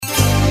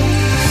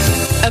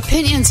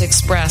Opinions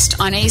expressed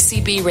on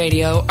ACB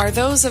Radio are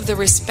those of the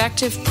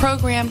respective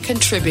program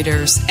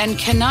contributors and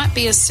cannot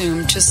be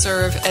assumed to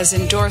serve as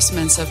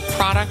endorsements of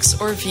products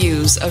or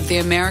views of the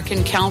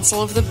American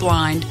Council of the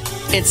Blind,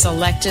 its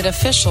elected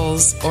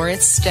officials, or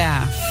its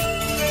staff.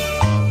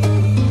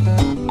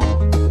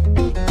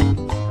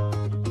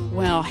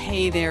 Well,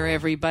 hey there,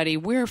 everybody.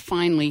 We're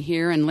finally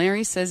here, and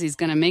Larry says he's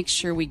going to make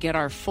sure we get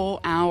our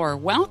full hour.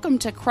 Welcome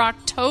to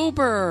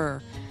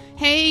Croctober.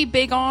 Hey,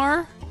 Big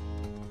R.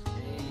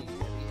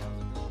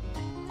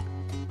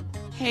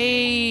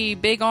 Hey,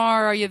 Big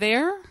R, are you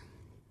there?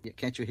 Yeah,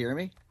 can't you hear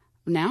me?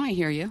 Now I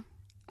hear you.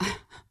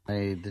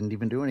 I didn't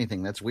even do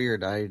anything. That's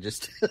weird. I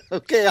just...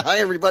 Okay, hi,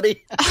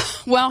 everybody.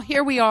 Well,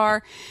 here we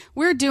are.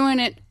 We're doing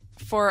it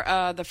for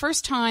the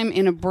first time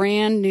in a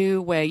brand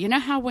new way. You know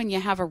how when you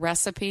have a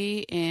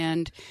recipe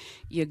and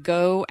you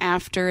go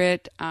after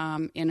it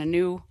in a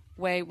new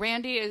way?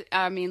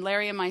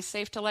 Larry, am I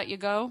safe to let you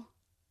go?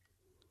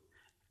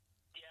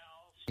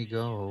 Let me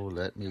go,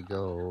 let me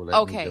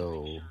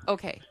go.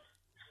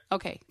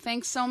 Okay,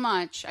 thanks so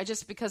much.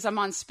 Because I'm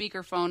on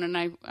speakerphone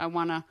and I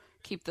want to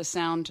keep the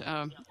sound,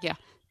 yeah.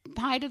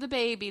 Hi to the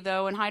baby,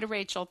 though, and hi to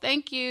Rachel.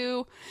 Thank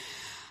you.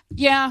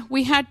 Yeah,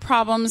 we had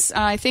problems.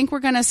 I think we're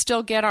going to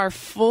still get our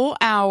full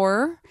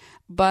hour,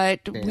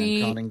 but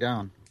I'm counting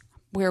down.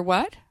 We're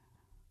what?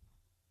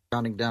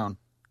 Counting down.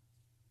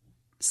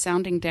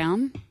 Sounding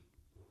down?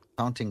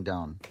 Counting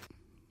down.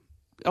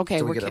 Okay.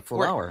 So we get a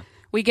full hour.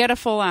 We get a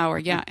full hour,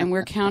 yeah, and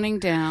we're counting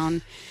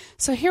down.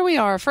 So here we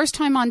are, first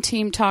time on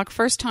Team Talk,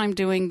 first time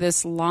doing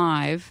this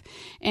live.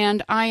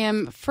 And I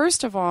am,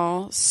 first of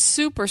all,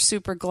 super,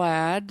 super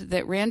glad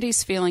that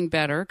Randy's feeling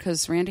better,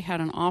 because Randy had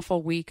an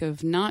awful week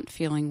of not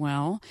feeling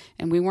well,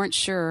 and we weren't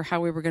sure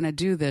how we were going to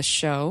do this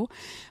show.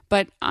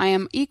 But I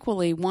am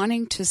equally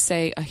wanting to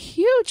say a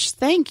huge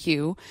thank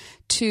you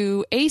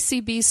to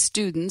ACB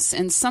students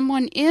and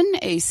someone in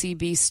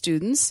ACB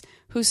students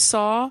who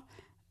saw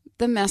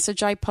the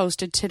message I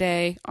posted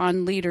today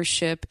on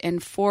leadership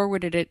and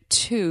forwarded it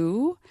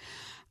to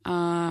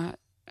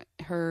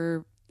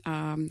her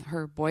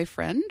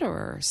boyfriend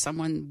or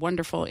someone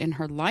wonderful in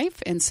her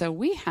life. And so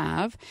we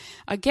have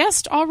a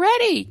guest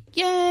already.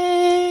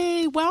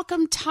 Yay!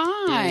 Welcome,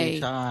 Ty. Yay,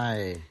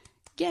 Ty.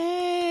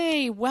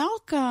 Yay!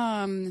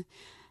 Welcome.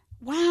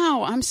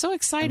 Wow, I'm so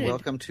excited. And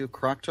welcome to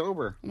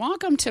Croctober.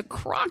 Welcome to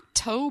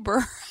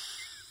Croctober.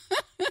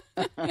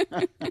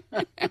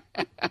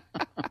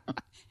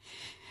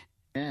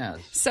 Yes.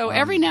 So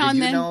every now and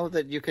then... Did you know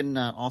that you can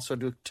also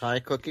do Thai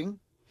cooking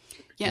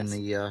yes. in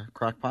the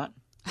crock pot?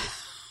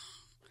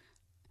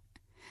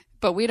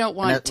 But we don't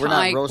want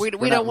Thai. We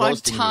don't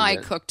want Thai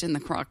cooked in the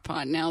crock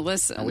pot. Now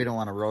listen. No, we don't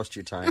want to roast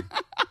you, Thai.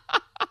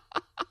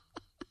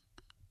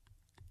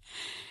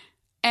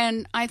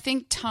 And I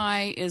think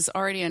Ty is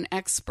already an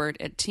expert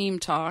at Team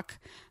Talk,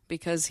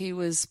 because he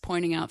was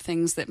pointing out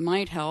things that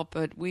might help,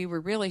 but we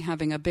were really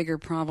having a bigger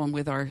problem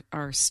with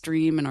our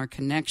stream and our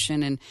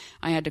connection, and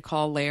I had to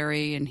call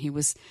Larry, and he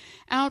was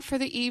out for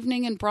the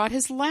evening and brought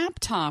his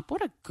laptop.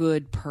 What a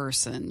good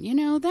person. You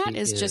know, that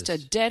is just a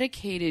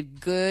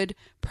dedicated, good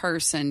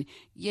person.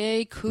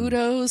 Yay,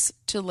 kudos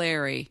to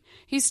Larry.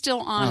 He's still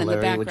on in Larry,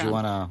 the background. Would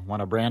you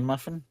want a bran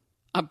muffin?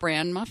 A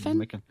bran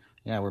muffin?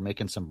 We're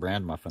making some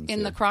bran muffins.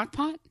 In the crock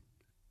pot?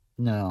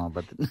 No,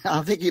 but I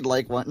don't think you'd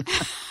like one.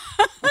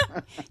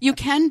 You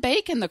can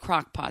bake in the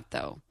crock pot,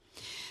 though.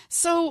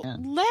 So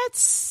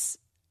let's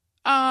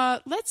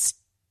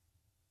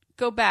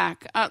go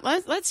back.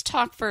 Let's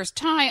talk first.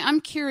 Ty,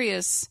 I'm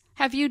curious.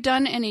 Have you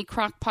done any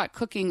crock pot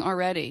cooking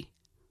already?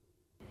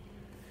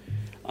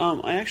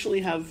 I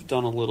actually have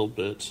done a little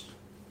bit.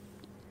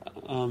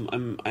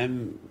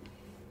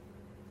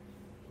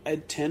 I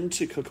tend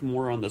to cook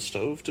more on the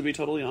stove, to be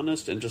totally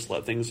honest, and just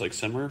let things like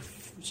simmer,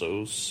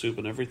 so soup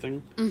and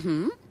everything.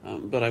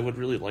 Mm-hmm. But I would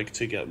really like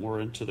to get more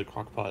into the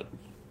crock pot.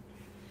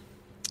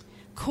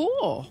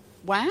 Cool.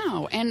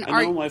 Wow. And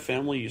I know my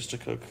family used to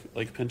cook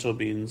like pinto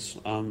beans.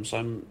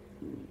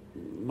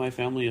 My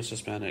family is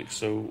Hispanic,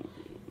 so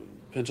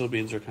pinto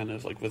beans are kind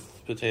of like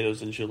with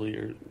potatoes and chili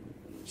or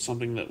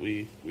something that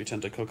we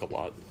tend to cook a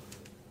lot.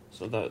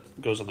 So that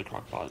goes in the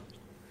crock pot.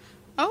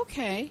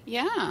 Okay.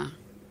 Yeah.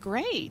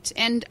 Great.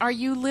 And are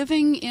you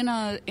living in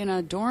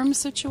a dorm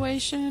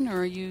situation,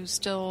 or are you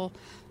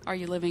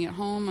living at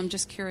home? I'm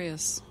just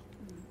curious.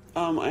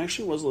 I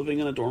actually was living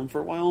in a dorm for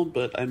a while,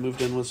 but I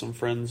moved in with some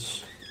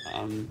friends.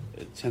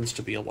 It tends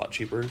to be a lot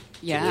cheaper to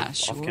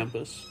live off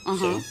campus.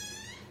 Uh-huh. So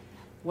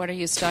what are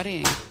you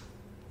studying?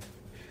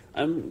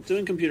 I'm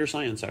doing computer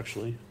science,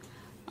 actually.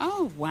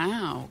 Oh,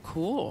 wow.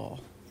 Cool.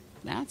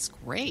 That's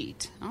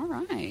great. All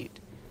right.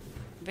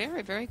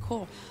 Very, very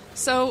cool.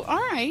 So, all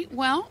right.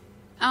 Well,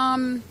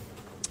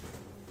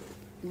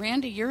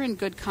 Randy, you're in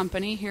good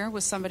company here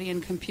with somebody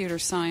in computer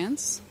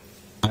science.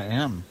 I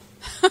am.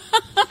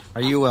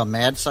 Are you a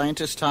mad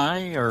scientist,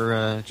 Ty,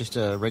 or just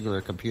a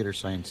regular computer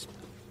science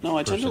No,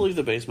 I tend to leave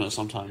the basement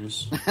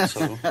sometimes.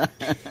 So.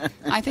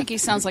 I think he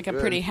sounds like a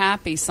pretty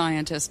happy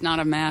scientist, not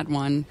a mad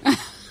one.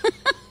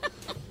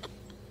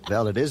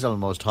 Well, it is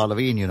almost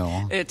Halloween, you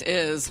know. It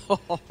is.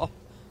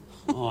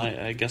 Well,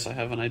 I guess I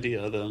have an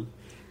idea then.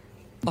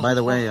 By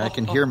the way, I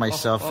can hear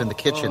myself in the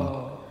kitchen.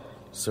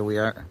 So we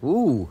are...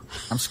 Ooh,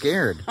 I'm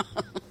scared.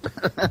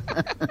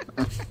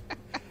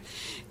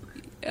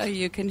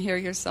 You can hear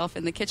yourself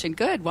in the kitchen.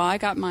 Good. Well, I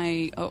got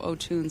my OO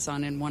tunes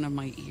on in one of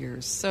my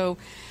ears. So,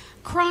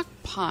 crock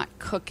pot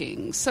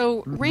cooking.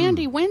 So,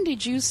 Randy, when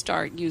did you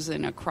start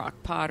using a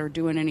crock pot or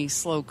doing any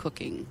slow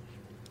cooking?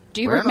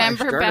 Do you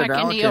remember back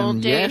in the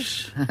old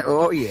days? Yes.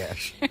 Oh,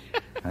 yes.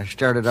 I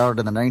started out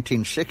in the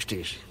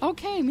 1960s.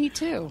 Okay, me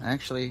too.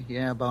 Actually,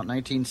 yeah, about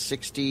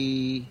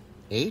 1968.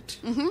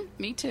 Mm-hmm,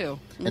 me too.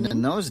 Mm-hmm. And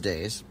in those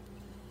days,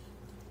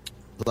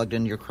 plugged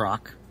in your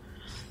crock,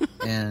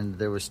 and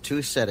there was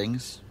 2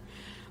 settings.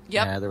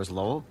 Yep. There was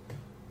low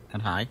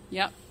and high.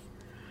 Yep.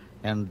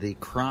 And the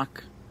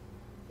crock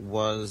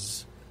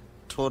was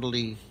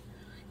totally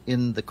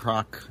in the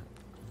crock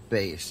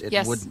base. It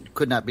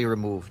could not be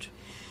removed.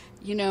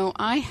 You know,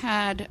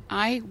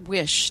 I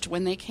wished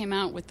when they came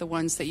out with the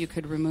ones that you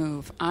could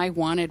remove, I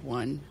wanted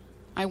one.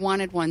 I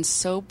wanted one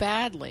so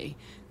badly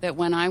that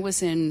when I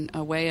was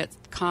away at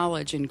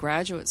college in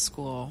graduate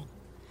school,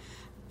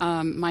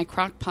 my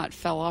crock pot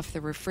fell off the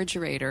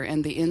refrigerator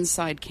and the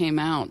inside came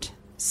out.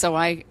 So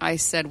I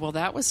said, well,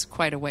 that was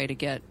quite a way to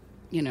get,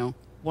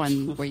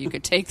 one where you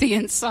could take the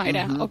inside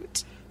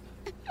out.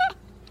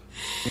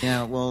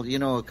 Yeah, well,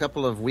 a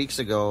couple of weeks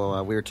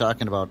ago, we were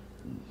talking about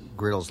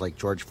grills like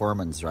George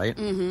Foreman's, right?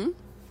 Mm-hmm.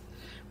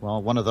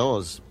 Well, one of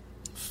those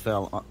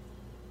fell,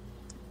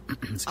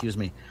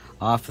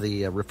 off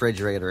the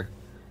refrigerator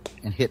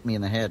and hit me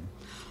in the head.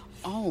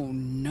 Oh,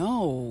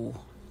 no.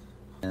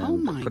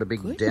 And put a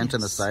big dent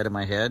in the side of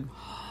my head.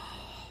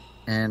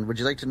 And would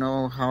you like to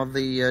know how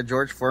the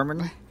George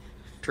Foreman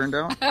turned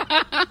out?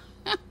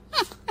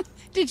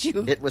 Did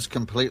you? It was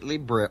completely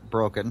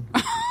broken,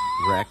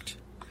 wrecked,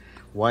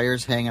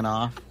 wires hanging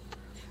off,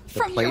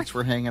 the plates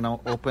were hanging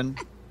open.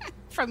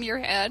 From your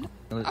head?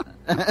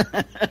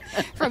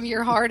 From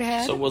your hard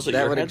head? So was it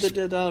your head that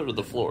did that or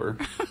the floor?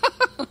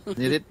 It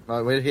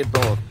hit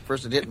both.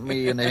 First it hit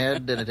me in the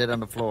head, then it hit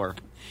on the floor.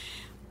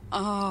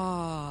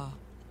 Oh.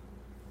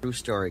 True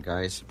story,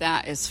 guys.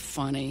 That is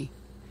funny.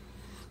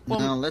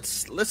 Well, now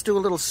let's do a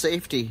little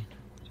safety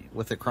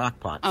with the crock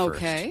pot first.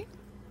 Okay.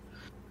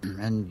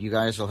 And you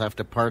guys will have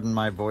to pardon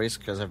my voice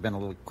because I've been a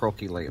little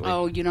croaky lately.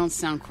 Oh, you don't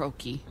sound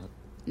croaky.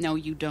 No,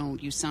 you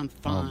don't. You sound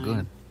fine. Oh,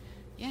 good.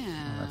 Yeah.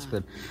 Oh, that's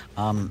good.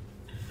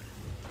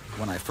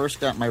 When I first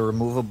got my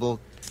removable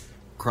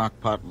crock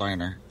pot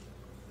liner,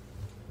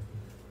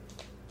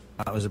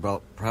 I was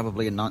about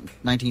probably in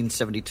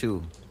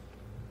 1972.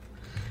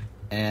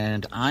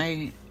 And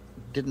I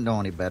didn't know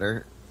any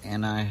better,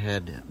 and I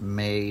had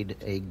made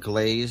a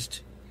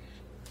glazed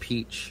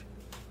peach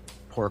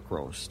pork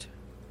roast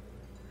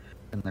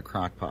in the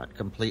crock pot,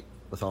 complete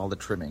with all the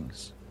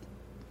trimmings.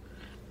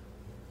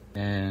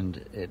 And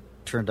it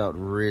turned out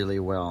really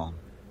well.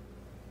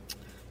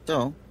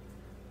 So,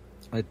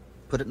 I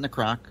put it in the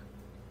crock,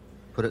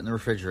 put it in the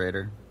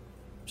refrigerator,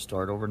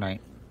 stored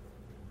overnight,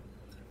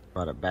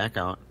 brought it back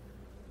out,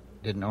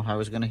 didn't know how I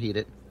was going to heat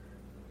it.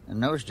 In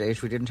those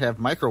days, we didn't have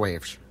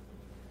microwaves.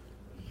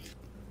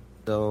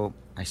 So,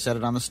 I set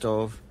it on the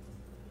stove,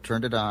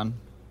 turned it on,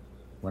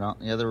 went out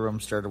in the other room,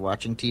 started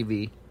watching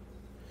TV,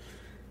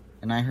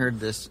 and I heard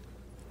this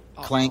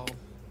clank.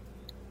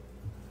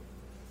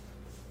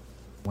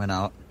 Went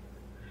out,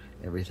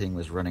 everything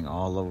was running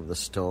all over the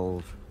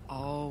stove.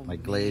 Oh, my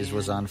glaze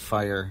was on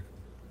fire.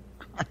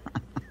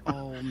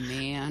 Oh,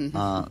 man.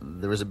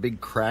 There was a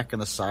big crack in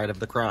the side of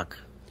the crock.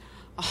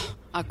 Oh,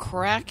 a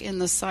crack in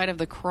the side of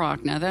the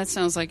crock. Now, that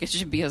sounds like it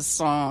should be a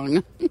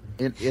song.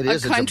 It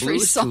is. It's a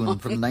blues song. tune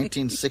from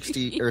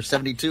 1960, or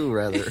 72,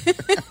 rather.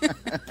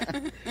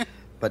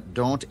 But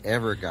don't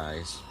ever,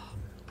 guys,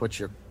 put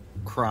your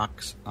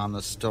crocks on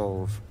the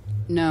stove.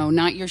 No,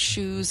 not your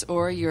shoes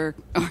or your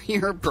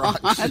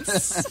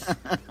pots.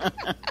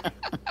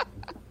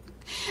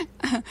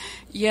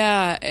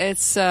 Yeah,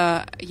 it's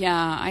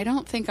I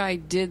don't think I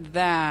did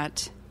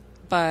that,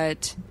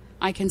 but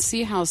I can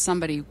see how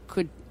somebody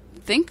could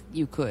think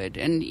you could,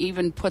 and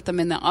even put them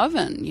in the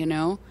oven.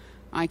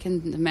 I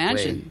can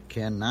imagine. Wait,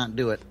 cannot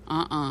do it.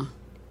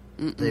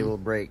 They will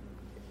break.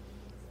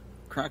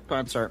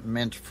 Crockpots aren't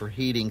meant for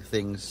heating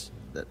things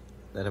that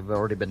have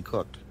already been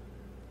cooked.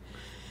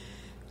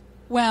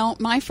 Well,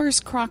 my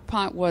first crock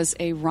pot was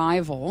a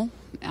Rival.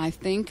 I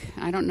think.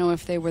 I don't know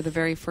if they were the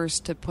very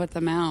first to put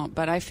them out,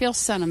 but I feel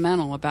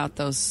sentimental about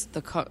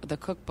the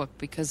cookbook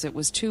because it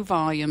was 2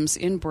 volumes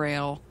in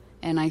Braille,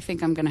 and I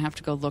think I'm going to have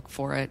to go look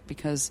for it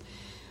because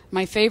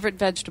my favorite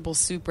vegetable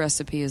soup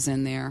recipe is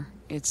in there.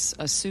 It's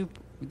a soup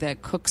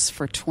that cooks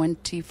for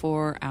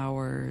 24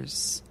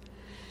 hours.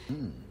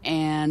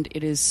 And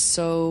it is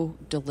so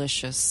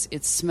delicious.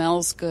 It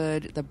smells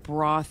good. The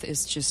broth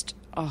is just,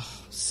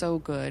 so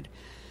good.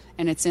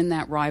 And it's in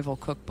that Rival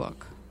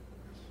cookbook.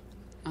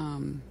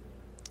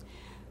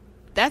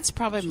 That's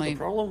probably the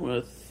problem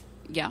with...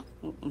 Yeah.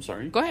 Oh, I'm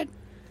sorry. Go ahead.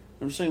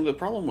 I'm saying the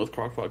problem with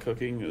crockpot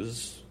cooking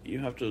is you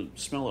have to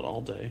smell it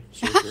all day.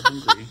 So if you're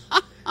hungry,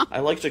 I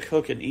like to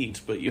cook and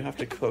eat, but you have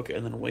to cook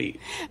and then wait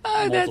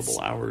multiple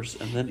hours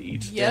and then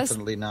eat. Yes.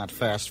 Definitely not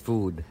fast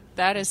food.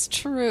 That is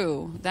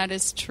true. That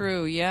is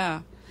true,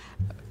 yeah.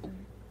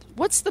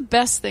 What's the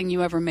best thing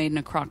you ever made in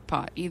a crock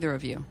pot, either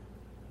of you?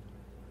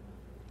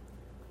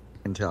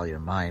 I can tell you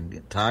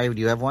mine. Ty, do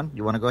you have one?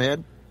 You want to go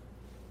ahead?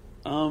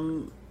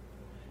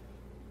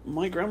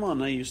 My grandma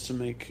and I used to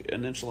make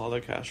an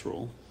enchilada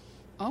casserole.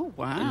 Oh,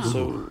 wow. And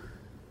so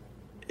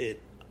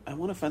I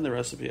want to find the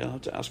recipe. I'll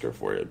have to ask her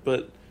for it.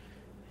 But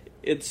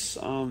it's,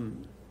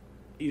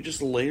 you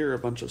just layer a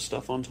bunch of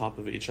stuff on top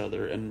of each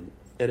other, and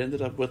it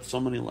ended up with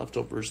so many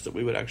leftovers that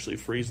we would actually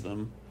freeze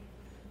them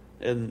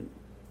in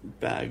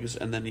bags,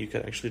 and then you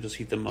could actually just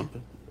heat them up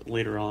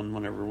later on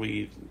whenever we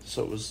eat.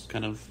 So it was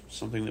kind of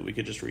something that we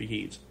could just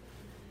reheat.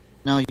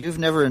 Now, you've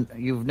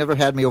never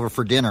had me over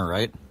for dinner,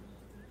 right?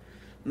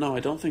 No, I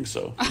don't think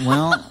so.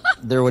 Well,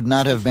 there would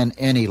not have been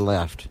any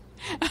left.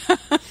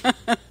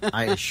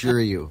 I assure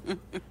you.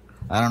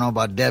 I don't know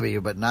about Debbie,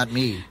 but not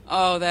me.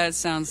 Oh, that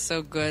sounds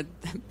so good.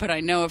 But I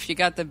know if you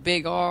got the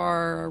big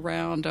R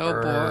around,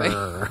 oh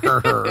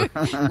boy.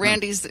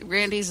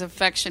 Randy's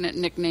affectionate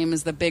nickname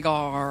is the Big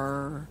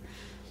R.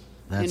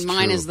 That's and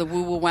mine true. is the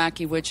Woo Woo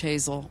Wacky Witch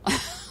Hazel.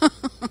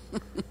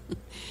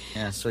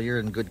 Yeah, so you're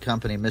in good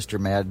company, Mr.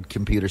 Mad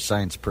Computer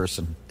Science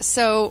person.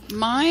 So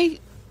my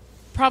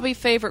probably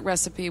favorite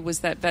recipe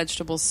was that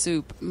vegetable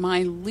soup.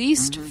 My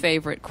least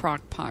favorite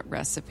crock pot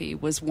recipe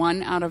was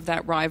one out of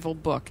that rival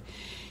book.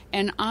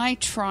 And I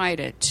tried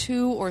it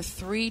 2 or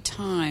 3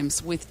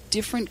 times with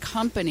different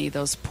company,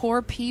 those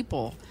poor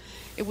people.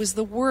 It was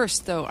the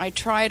worst, though. I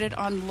tried it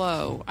on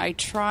low. I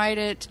tried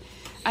it,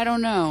 I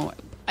don't know.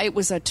 It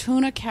was a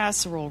tuna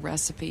casserole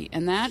recipe,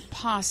 and that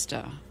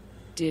pasta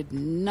did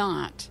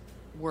not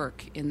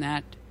work in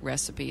that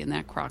recipe, in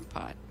that crock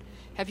pot.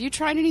 Have you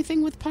tried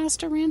anything with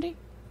pasta, Randy?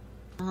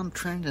 I'm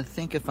trying to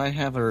think if I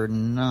have or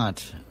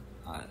not.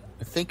 I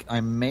think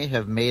I may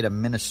have made a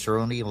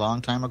minestrone a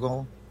long time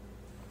ago.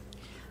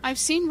 I've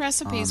seen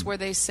recipes where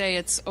they say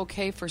it's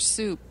okay for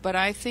soup, but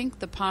I think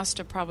the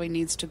pasta probably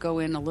needs to go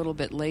in a little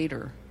bit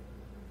later.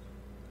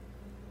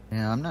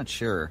 Yeah, I'm not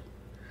sure.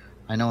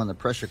 I know in the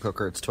pressure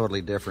cooker it's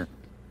totally different.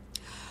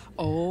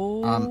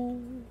 Oh.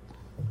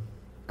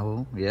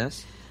 Oh,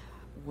 yes?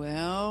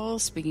 Well,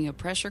 speaking of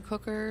pressure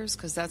cookers,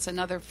 because that's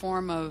another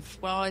form of,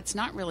 well, it's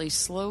not really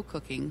slow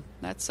cooking.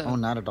 Oh,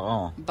 not at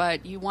all.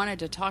 But you wanted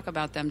to talk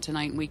about them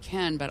tonight, and we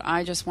can. But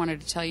I just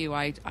wanted to tell you,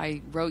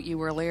 I wrote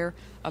you earlier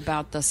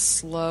about the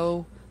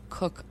slow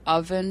cook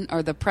oven,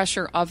 or the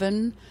pressure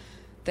oven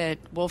that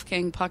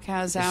Wolfgang Puck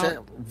has out. Is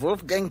that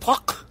Wolfgang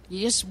Puck?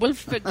 Yes,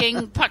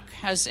 Wolfgang Puck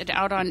has it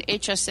out on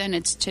HSN.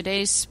 It's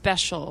today's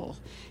special.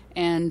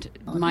 And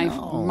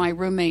my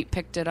roommate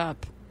picked it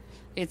up.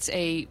 It's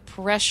a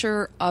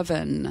pressure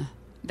oven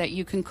that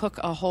you can cook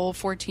a whole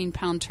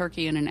 14-pound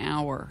turkey in an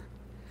hour.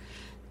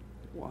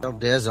 Wow. Tell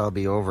Des I'll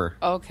be over.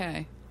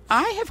 Okay.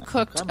 I have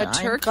cooked a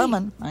turkey.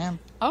 I am.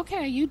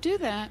 Okay, you do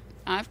that.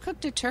 I've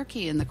cooked a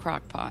turkey in the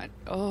crock pot.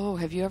 Oh,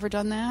 have you ever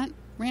done that,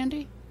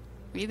 Randy?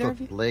 Either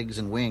of you? Cooked legs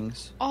and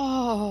wings.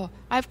 Oh,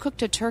 I've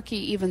cooked a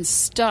turkey even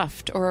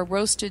stuffed, or a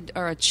roasted,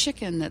 or a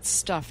chicken that's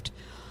stuffed.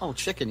 Oh,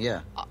 chicken,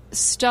 yeah.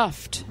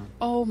 Stuffed.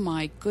 Oh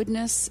my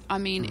goodness. I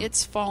mean,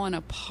 it's fallen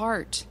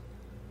apart.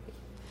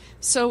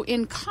 So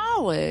in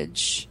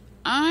college,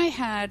 I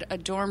had a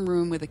dorm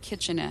room with a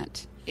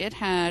kitchenette. It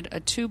had a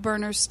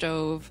 2-burner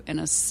stove and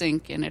a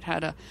sink, and it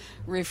had a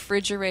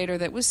refrigerator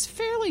that was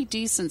fairly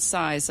decent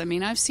size. I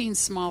mean, I've seen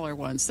smaller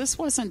ones. This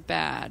wasn't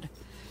bad.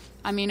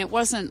 I mean, it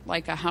wasn't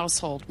like a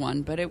household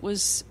one, but it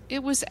was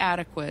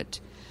adequate.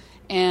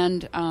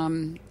 And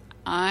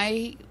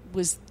I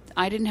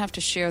didn't have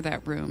to share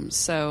that room.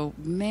 So,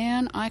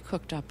 man, I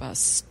cooked up a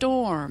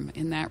storm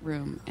in that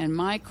room. And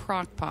my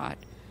crock pot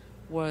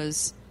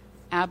was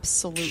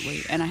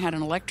absolutely... And I had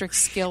an electric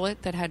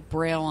skillet that had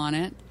Braille on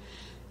it.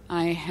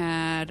 I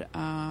had...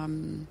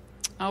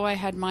 I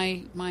had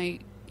my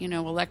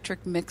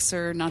electric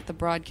mixer, not the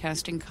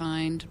broadcasting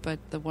kind, but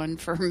the one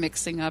for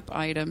mixing up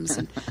items.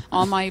 And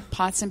all my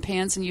pots and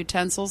pans and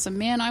utensils. And,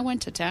 man, I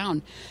went to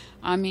town.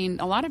 I mean,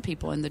 a lot of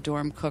people in the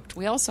dorm cooked.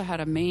 We also had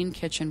a main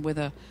kitchen with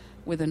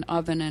an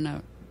oven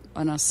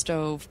and a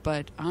stove,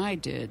 but I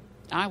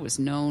was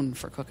known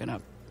for cooking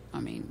up,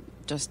 I mean,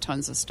 just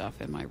tons of stuff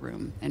in my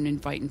room and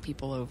inviting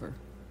people over.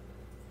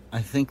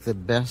 I think the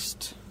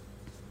best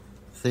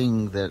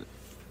thing that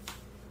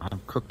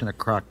I've cooked in a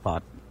crock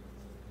pot,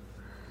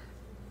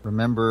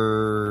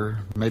 remember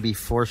maybe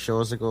 4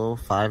 shows ago,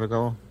 5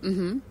 ago?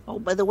 Mm-hmm. Oh,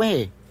 by the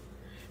way,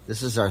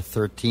 this is our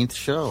 13th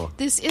show.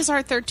 This is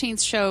our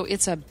 13th show.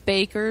 It's a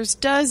baker's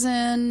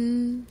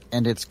dozen.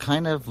 And it's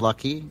kind of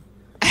lucky.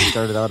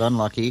 Started out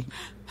unlucky.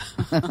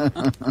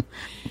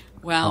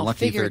 Well,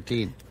 unlucky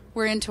 13.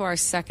 We're into our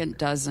second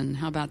dozen.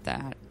 How about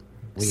that?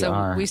 We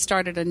are. We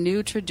started a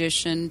new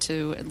tradition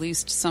to at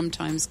least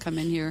sometimes come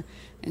in here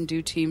and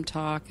do team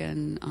talk,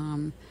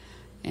 and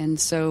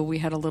so we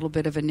had a little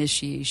bit of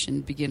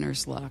initiation,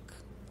 beginner's luck.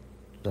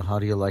 So how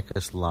do you like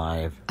us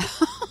live?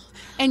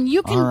 And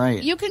you can All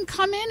right. you can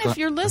come in if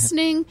you're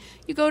listening.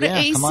 You go to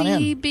come on in.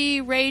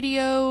 ACB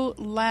Radio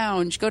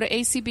Lounge. Go to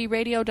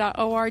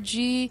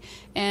acbradio.org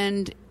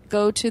and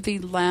go to the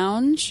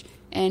lounge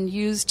and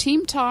use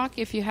Team Talk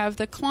if you have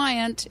the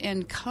client.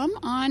 And come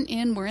on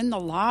in. We're in the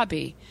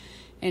lobby.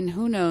 And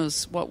who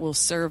knows what we'll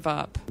serve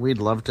up. We'd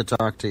love to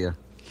talk to you.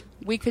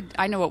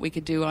 I know what we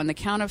could do. On the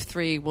count of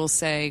 3, we'll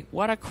say,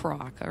 what a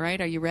crock. All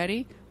right, are you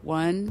ready?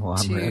 1, Oh,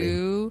 I'm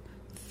 2,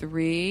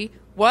 3.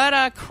 What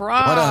a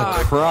crock. What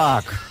a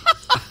crock.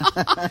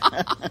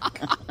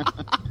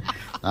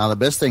 Now, the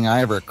best thing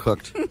I ever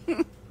cooked,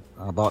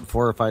 about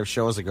 4 or 5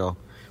 shows ago,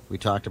 we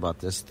talked about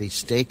this, the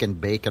steak and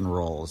bacon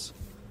rolls.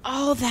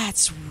 Oh,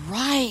 that's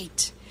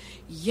right.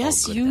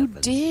 Yes, Oh, good you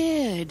heavens.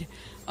 did.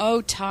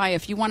 Oh, Ty,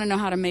 if you want to know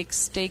how to make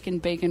steak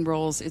and bacon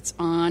rolls, it's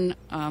on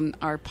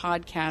our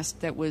podcast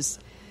that was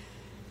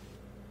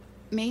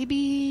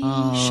maybe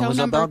show It was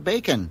number about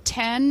bacon.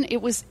 10.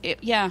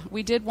 Yeah,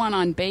 we did one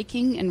on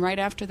baking, and right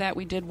after that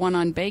we did one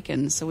on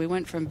bacon. So we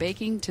went from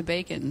baking to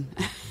bacon,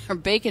 or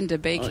bacon to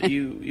bacon.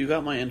 You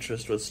got my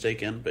interest with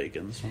steak and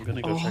bacon, so I'm going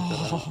to go check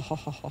that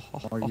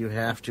out. Oh, you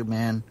have to,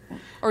 man.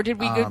 Or did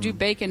we go do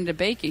bacon to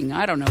baking?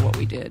 I don't know what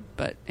we did,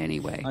 but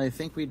anyway, I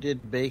think we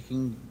did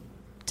baking.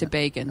 to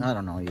bacon. I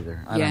don't know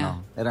either. I Yeah. don't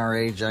know. At our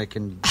age, I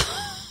can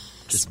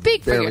just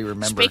Speak barely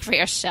remember. Speak for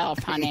yourself,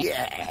 honey.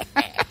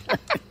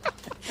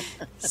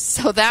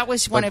 So that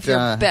was one of your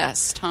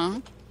best,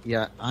 huh?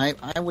 Yeah,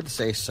 I would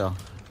say so.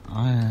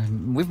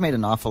 We've made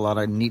an awful lot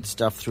of neat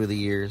stuff through the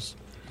years.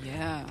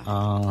 Yeah.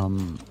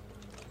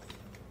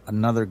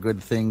 Another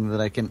good thing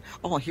that I can...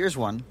 Oh, here's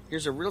one.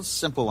 Here's a real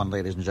simple one,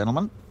 ladies and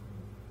gentlemen.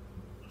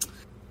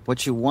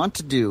 What you want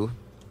to do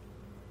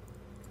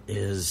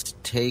is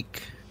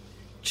take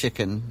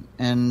chicken,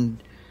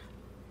 and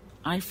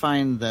I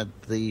find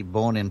that the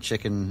bone-in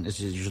chicken is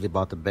usually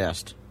about the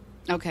best.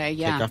 Okay,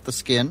 yeah. Take off the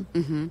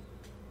skin,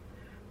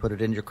 put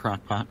it in your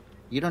crock pot.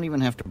 You don't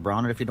even have to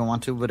brown it if you don't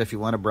want to, but if you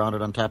want to brown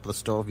it on top of the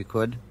stove, you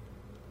could.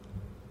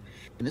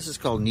 And this is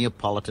called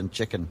Neapolitan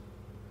chicken.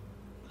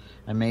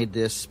 I made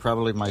this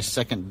probably my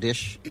second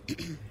dish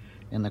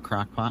in the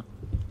crock pot.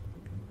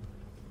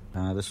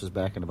 This was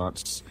back in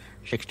about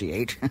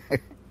 68.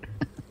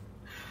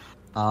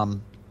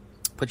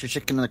 Put your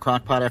chicken in the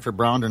crock pot after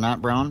browned or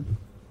not brown.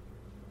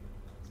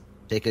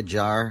 Take a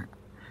jar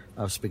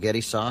of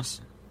spaghetti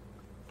sauce,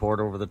 pour it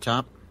over the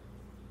top.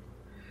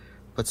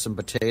 Put some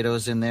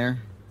potatoes in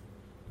there,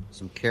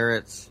 some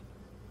carrots.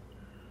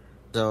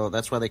 So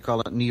that's why they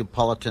call it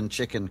Neapolitan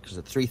chicken, because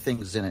the 3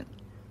 things in it: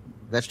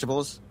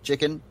 vegetables,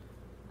 chicken,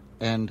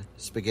 and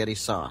spaghetti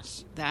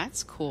sauce.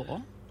 That's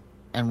cool.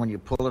 And when you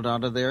pull it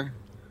out of there,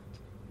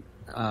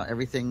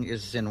 everything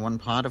is in one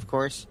pot, of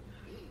course.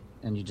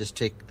 And you just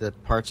take the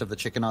parts of the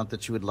chicken out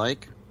that you would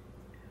like,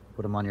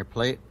 put them on your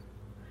plate.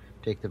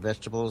 Take the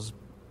vegetables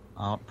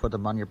out, put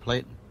them on your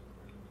plate.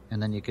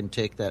 And then you can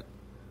take that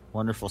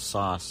wonderful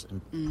sauce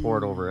and pour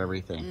it over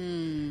everything.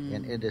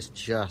 And it is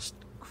just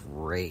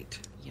great.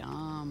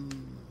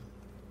 Yum.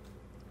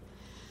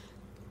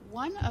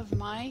 One of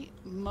my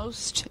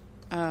most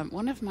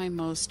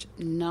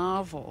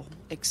novel,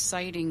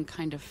 exciting,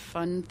 kind of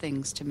fun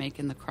things to make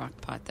in the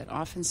crock pot that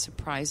often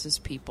surprises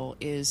people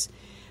is,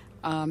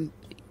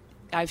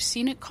 I've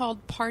seen it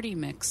called party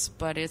mix,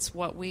 but it's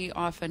what we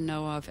often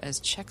know of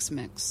as Chex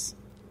Mix.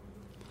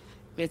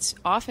 It's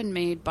often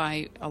made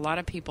by a lot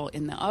of people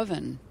in the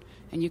oven,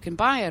 and you can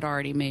buy it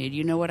already made.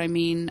 You know what I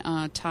mean,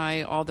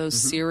 Ty? All those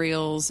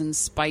cereals and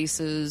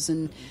spices,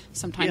 and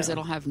sometimes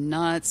it'll have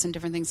nuts and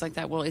different things like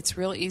that. Well, it's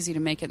real easy to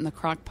make it in the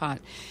crock pot.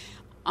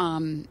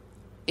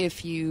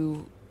 If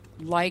you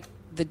like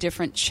the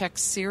different Chex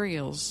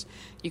cereals,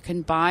 you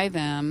can buy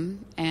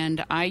them,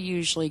 and I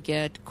usually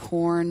get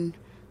corn,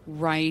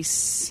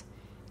 rice,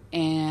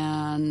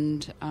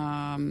 and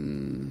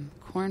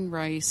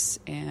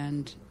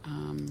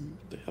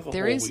They have a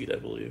there whole is- wheat, I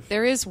believe.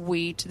 there is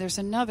wheat. There's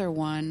another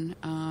one.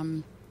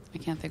 I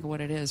can't think of what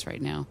it is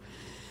right now.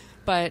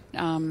 But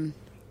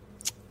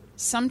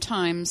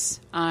sometimes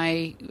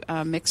I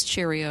mix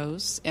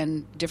Cheerios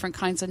and different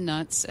kinds of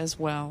nuts as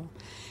well.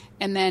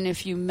 And then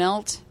if you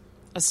melt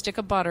a stick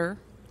of butter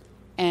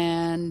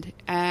and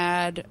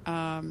add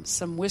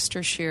some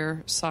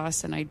Worcestershire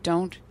sauce, and I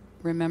don't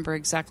remember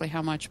exactly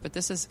how much, but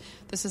this is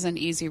an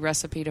easy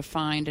recipe to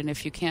find, and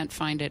if you can't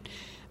find it,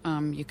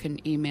 you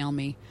can email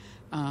me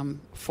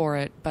for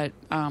it. But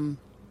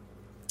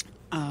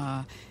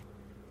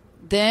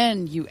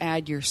then you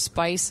add your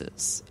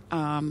spices,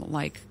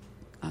 like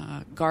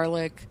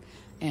garlic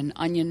and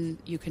onion.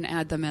 You can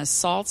add them as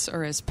salts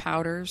or as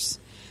powders.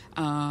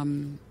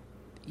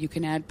 You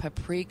can add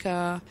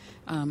paprika.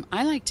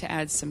 I like to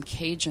add some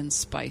Cajun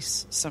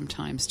spice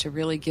sometimes to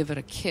really give it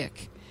a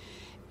kick.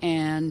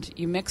 And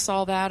you mix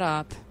all that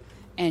up,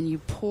 and you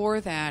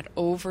pour that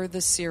over the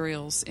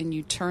cereals, and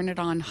you turn it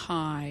on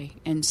high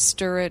and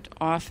stir it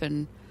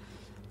often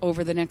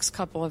over the next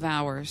couple of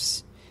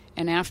hours.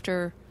 And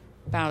after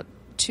about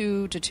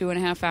 2 to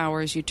 2.5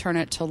 hours, you turn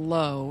it to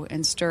low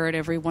and stir it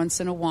every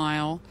once in a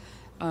while,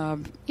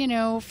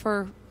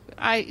 for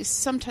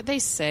sometimes they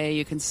say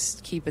you can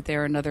keep it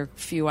there another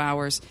few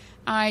hours.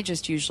 I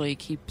just usually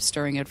keep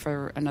stirring it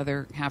for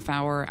another half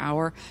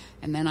hour,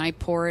 and then I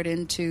pour it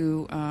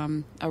into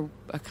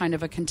a kind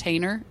of a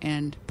container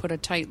and put a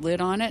tight lid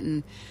on it,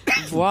 and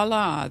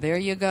voila, there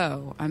you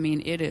go. I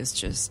mean, it is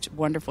just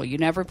wonderful. You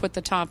never put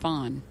the top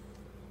on.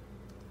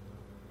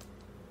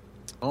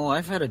 Oh,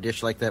 I've had a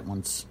dish like that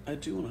once. I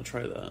do want to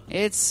try that.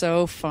 It's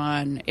so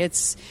fun.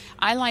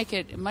 I like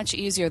it much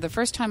easier. The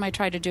first time I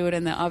tried to do it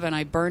in the oven,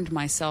 I burned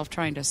myself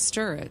trying to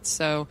stir it.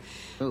 So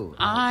Ooh,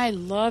 I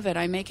love it.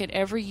 I make it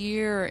every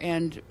year,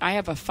 and I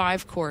have a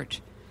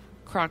 5-quart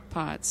crock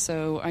pot.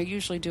 So I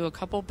usually do a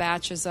couple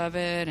batches of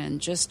it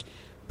and just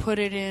put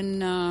it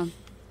in,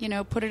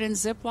 put it in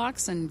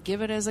Ziplocs and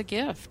give it as a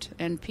gift.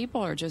 And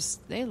people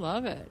they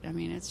love it. I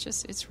mean,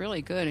 it's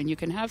really good. And you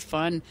can have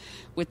fun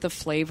with the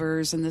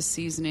flavors and the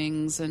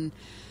seasonings. And,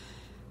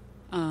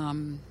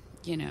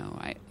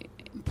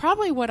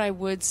 probably what I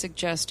would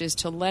suggest is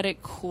to let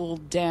it cool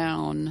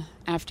down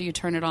after you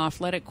turn it off.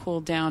 Let it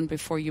cool down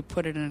before you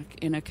put it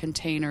in a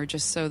container,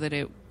 just so that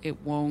it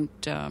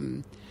won't,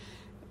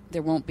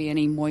 there won't be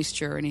any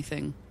moisture or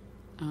anything.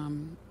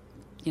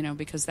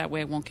 Because that way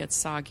it won't get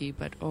soggy.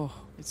 But, oh,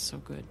 it's so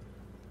good.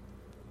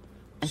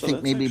 I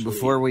think maybe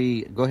before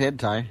we... Go ahead,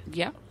 Ty.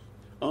 Yeah.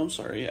 Oh, I'm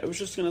sorry. I was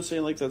just going to say,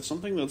 that's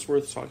something that's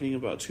worth talking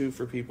about, too,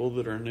 for people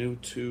that are new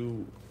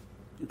to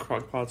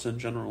crock pots in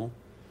general.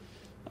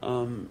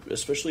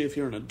 Especially if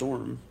you're in a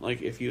dorm.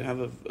 Like, if you have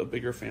a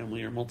bigger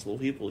family or multiple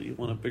people, you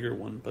want a bigger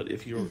one. But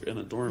if you're in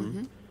a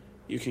dorm,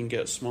 you can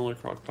get smaller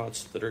crock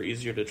pots that are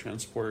easier to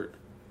transport.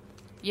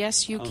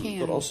 Yes, you can.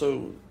 But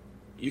also...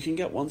 You can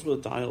get ones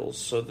with dials,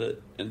 so that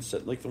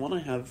instead, the one I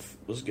have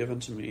was given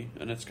to me,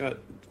 and it's got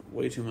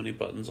way too many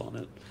buttons on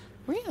it.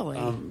 Really?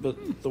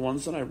 But the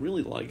ones that I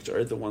really liked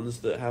are the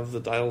ones that have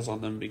the dials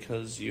on them,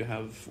 because you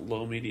have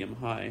low, medium,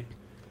 high,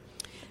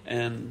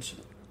 and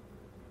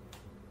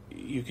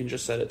you can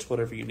just set it to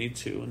whatever you need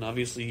to. And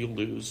obviously, you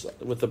lose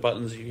with the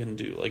buttons. You can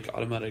do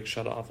automatic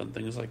shut off and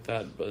things like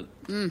that. But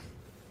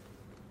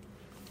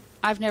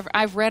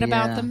I've read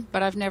about them,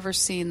 but I've never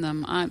seen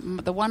them.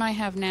 The one I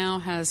have now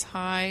has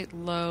high,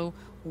 low,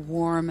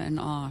 warm, and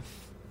off.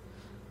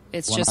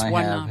 It's just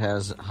one knob.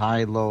 Has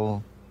high,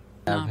 low,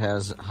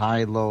 has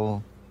high,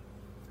 low,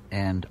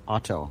 and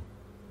auto.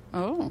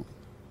 Oh.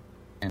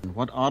 And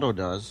what auto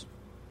does,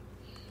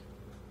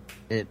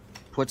 it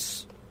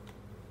puts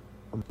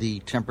the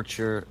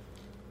temperature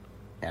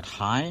at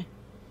high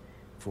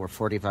for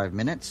 45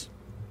 minutes,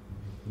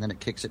 and then it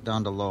kicks it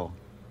down to low.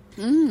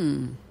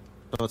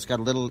 So it's got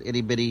a little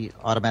itty-bitty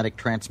automatic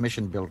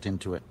transmission built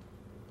into it.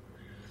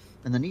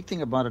 And the neat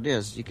thing about it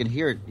is, you can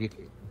hear it.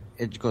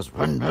 It goes,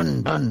 run,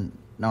 run, run.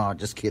 No,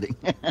 just kidding.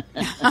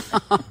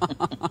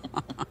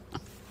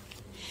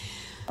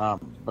 But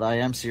I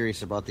am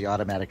serious about the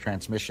automatic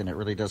transmission. It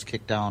really does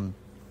kick down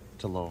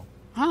to low.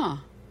 Huh.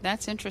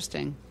 That's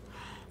interesting.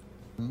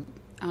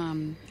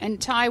 And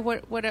Ty,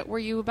 what were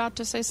you about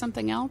to say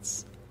something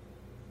else?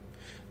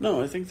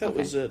 No, I think that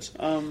was it.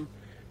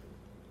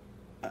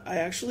 I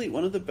actually,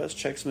 one of the best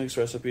Chex Mix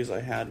recipes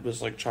I had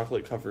was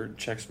chocolate-covered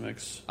Chex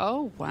Mix.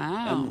 Oh,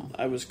 wow. And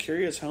I was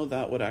curious how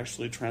that would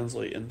actually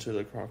translate into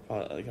the crock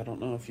pot. I don't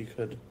know if you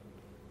could...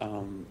 I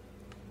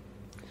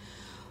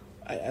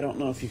don't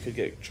know if you could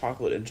get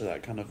chocolate into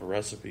that kind of a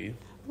recipe.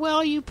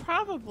 Well, you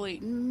probably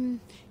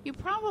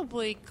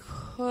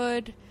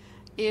could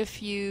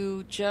if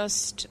you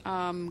just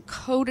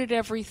coated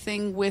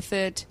everything with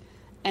it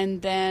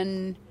and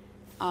then...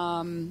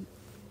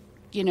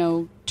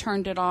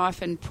 turned it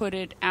off and put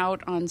it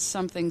out on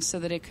something so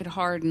that it could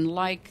harden,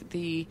 like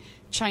the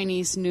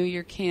Chinese New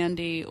Year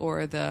candy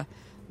or the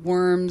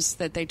worms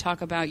that they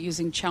talk about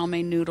using chow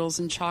mein noodles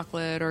and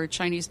chocolate, or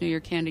Chinese New Year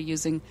candy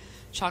using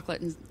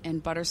chocolate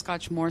and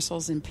butterscotch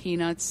morsels and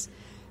peanuts.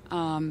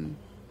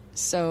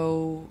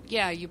 So,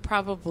 yeah, you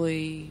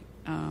probably...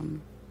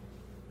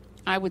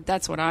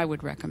 that's what I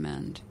would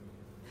recommend.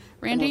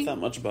 Randy? And with that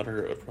much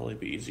butter, it would probably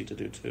be easy to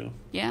do, too.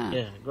 Yeah.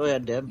 Yeah, go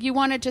ahead, Deb. You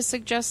wanted to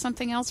suggest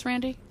something else,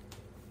 Randy?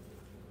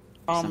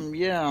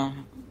 Yeah.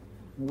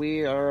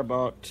 We are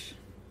about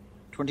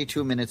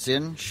 22 minutes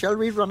in. Shall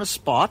we run a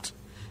spot?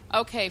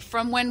 Okay,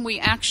 from when we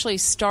actually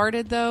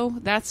started, though,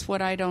 that's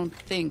what I don't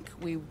think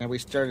we... And we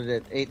started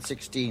at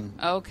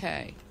 8:16.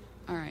 Okay.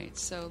 All right,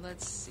 so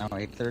let's see. Now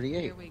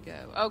 8:38. Here we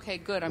go. Okay,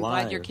 good. I'm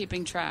glad you're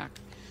keeping track.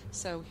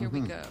 So here we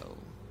go.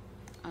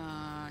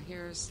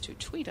 Here's to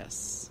tweet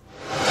us.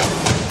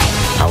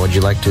 How would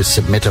you like to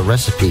submit a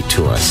recipe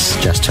to us?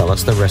 Just tell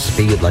us the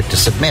recipe you'd like to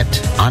submit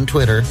on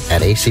Twitter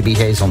at ACB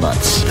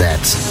Hazelnuts.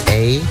 That's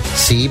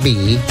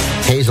ACB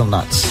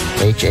Hazelnuts.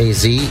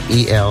 HAZELNUTS.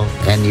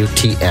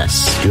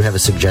 Do you have a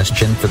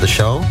suggestion for the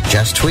show?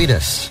 Just tweet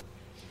us.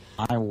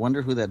 I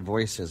wonder who that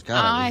voice is. God,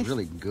 that was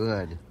really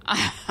good.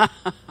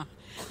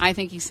 I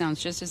think he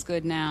sounds just as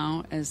good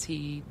now as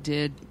he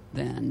did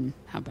then.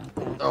 How about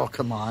that? Oh,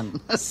 come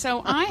on.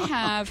 So I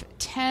have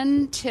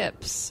 10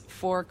 tips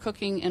for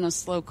cooking in a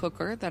slow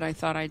cooker that I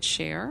thought I'd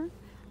share,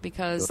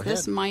 because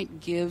this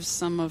might give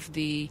some of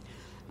the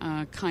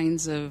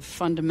kinds of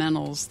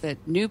fundamentals that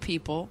new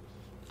people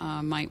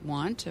might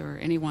want, or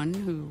anyone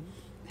who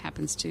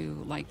happens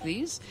to like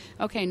these.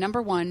 Okay,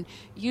 number 1,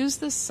 use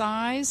the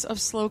size of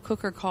slow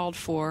cooker called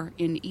for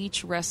in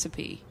each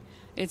recipe.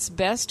 It's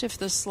best if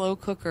the slow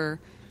cooker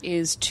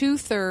is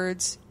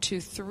 2/3 to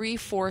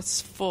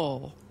 3/4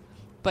 full,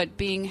 but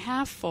being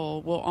half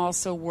full will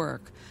also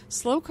work.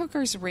 Slow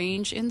cookers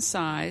range in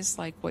size,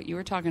 like what you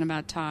were talking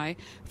about, Ty,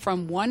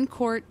 from 1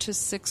 quart to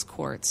 6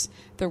 quarts.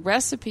 The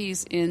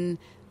recipes in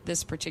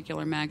this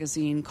particular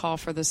magazine call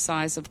for the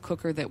size of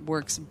cooker that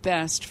works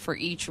best for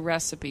each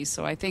recipe.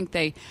 So I think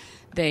they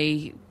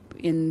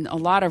in a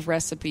lot of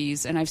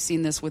recipes, and I've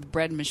seen this with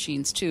bread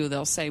machines too,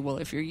 they'll say, well,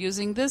 if you're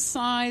using this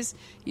size,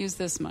 use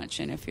this much,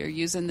 and if you're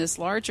using this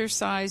larger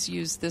size,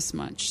 use this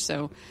much.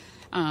 So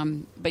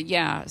but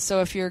yeah,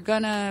 so if you're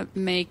gonna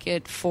make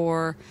it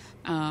for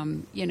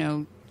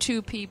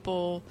 2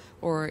 people,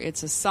 or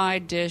it's a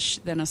side dish,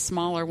 then a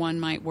smaller one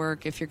might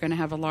work. If you're going to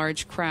have a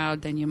large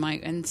crowd, then you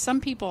might. And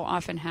some people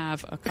often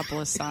have a couple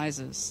of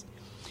sizes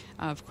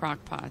of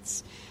crock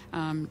pots.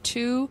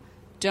 2,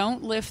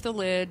 don't lift the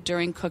lid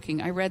during cooking.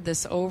 I read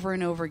this over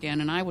and over again,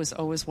 and I was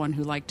always one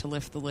who liked to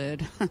lift the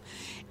lid.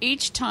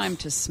 Each time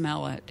to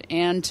smell it,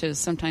 and to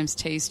sometimes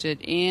taste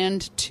it,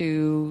 and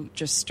to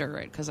just stir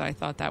it, because I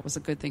thought that was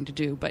a good thing to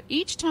do. But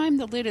each time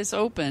the lid is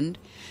opened,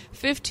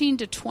 15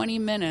 to 20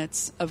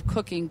 minutes of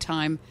cooking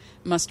time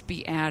must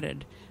be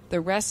added.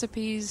 The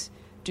recipes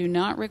do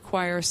not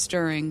require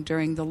stirring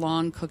during the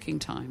long cooking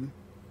time.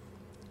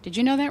 Did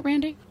you know that,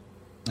 Randy?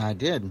 I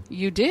did.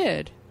 You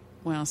did?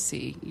 Well,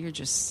 see, you're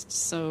just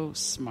so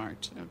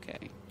smart.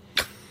 Okay.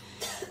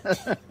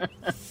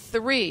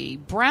 3,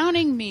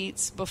 browning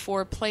meats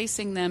before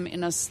placing them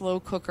in a slow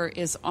cooker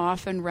is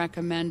often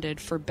recommended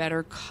for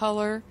better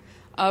color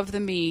of the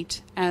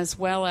meat, as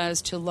well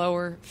as to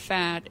lower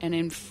fat and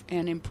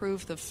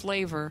improve the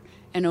flavor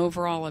and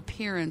overall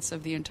appearance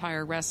of the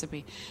entire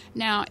recipe.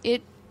 Now,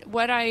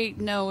 what I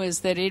know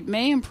is that it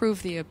may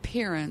improve the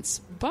appearance,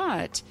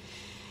 but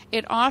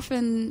it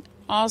often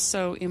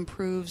also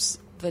improves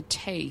the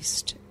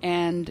taste,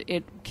 and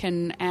it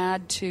can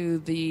add to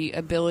the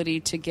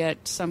ability to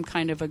get some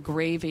kind of a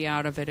gravy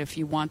out of it if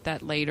you want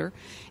that later.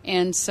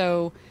 And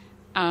so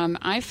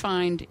I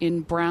find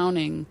in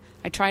browning,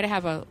 I try to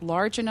have a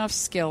large enough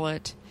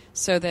skillet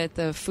so that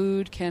the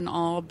food can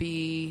all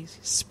be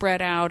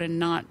spread out and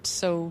not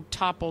so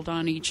toppled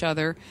on each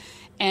other.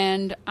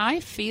 And I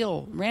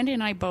feel, Randy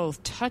and I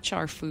both touch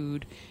our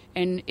food,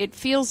 and it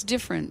feels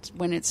different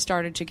when it's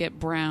started to get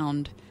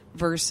browned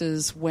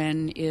versus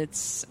when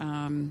it's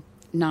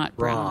not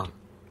browned. Raw.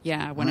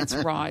 Yeah, when it's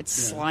raw, it's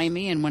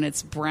slimy, and when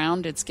it's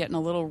browned, it's getting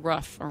a little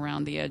rough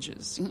around the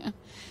edges.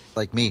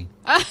 Like me.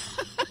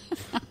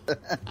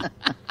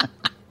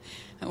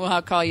 Well,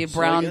 I'll call you So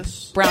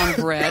brown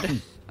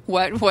bread.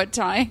 What,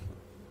 Ty?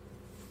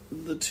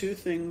 The 2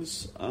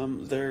 things,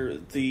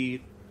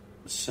 the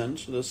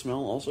scent, the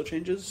smell also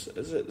changes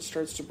as it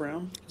starts to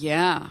brown.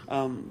 Yeah.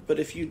 But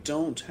if you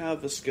don't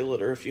have a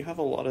skillet, or if you have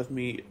a lot of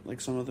meat,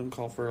 like some of them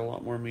call for a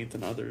lot more meat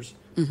than others,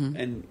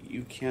 and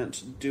you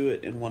can't do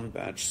it in one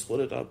batch, split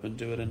it up and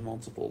do it in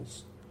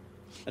multiples.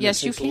 And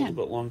yes, it takes you can. a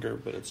little bit longer,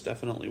 but it's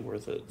definitely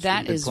worth it.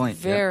 That is point,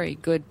 very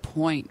good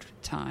point,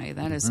 Ty.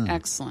 That is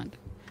excellent.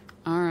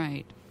 All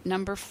right.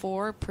 Number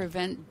 4,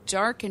 prevent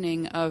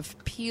darkening of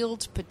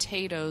peeled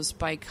potatoes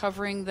by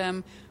covering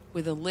them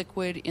with a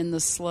liquid in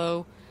the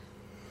slow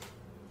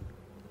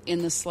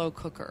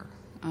cooker.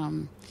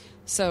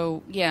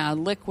 So, yeah,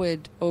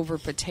 liquid over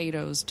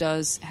potatoes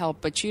does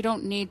help, but you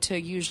don't need to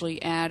usually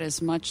add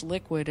as much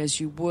liquid as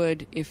you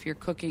would if you're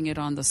cooking it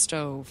on the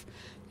stove.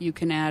 You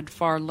can add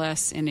far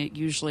less, and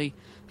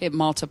it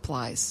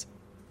multiplies.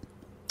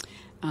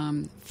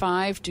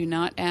 5, do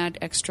not add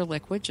extra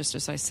liquid, just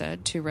as I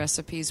said, to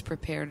recipes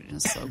prepared in a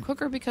slow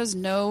cooker, because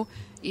no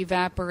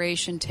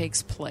evaporation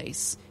takes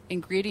place.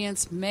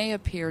 Ingredients may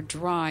appear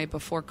dry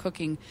before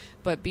cooking,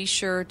 but be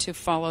sure to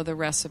follow the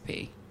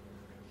recipe.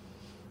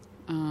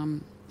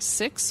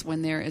 6,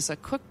 when there is a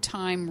cook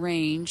time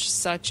range,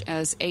 such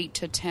as 8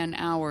 to 10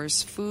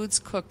 hours, foods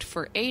cooked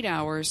for 8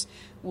 hours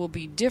will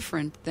be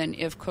different than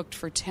if cooked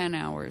for 10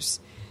 hours.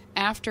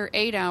 After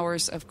 8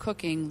 hours of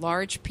cooking,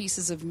 large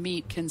pieces of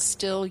meat can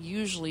still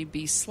usually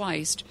be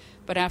sliced,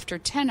 but after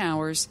 10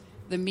 hours,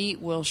 the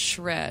meat will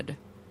shred.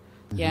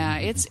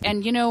 Yeah,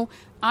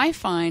 I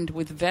find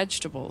with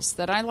vegetables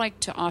that I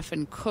like to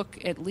often cook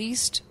at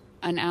least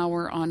an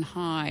hour on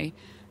high,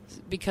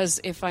 because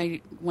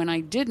when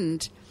I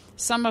didn't,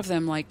 some of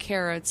them, like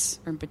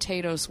carrots or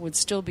potatoes, would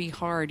still be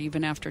hard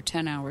even after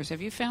 10 hours.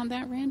 Have you found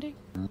that, Randy?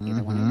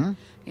 Either one of you?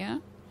 Yeah?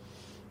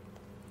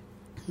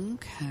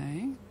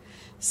 Okay.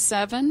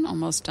 7,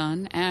 almost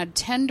done. Add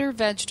tender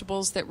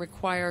vegetables that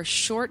require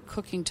short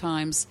cooking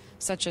times,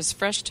 such as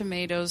fresh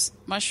tomatoes,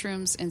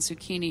 mushrooms, and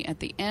zucchini at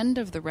the end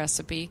of the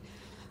recipe.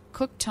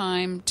 Cook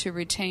time to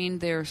retain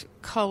their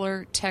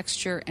color,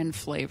 texture, and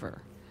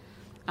flavor.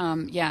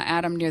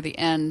 Add them near the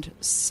end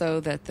so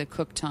that the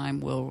cook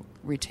time will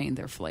retain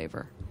their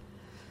flavor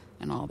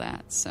and all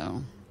that.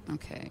 So,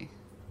 okay.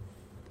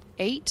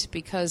 8,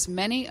 because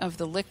many of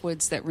the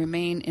liquids that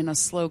remain in a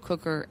slow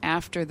cooker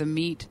after the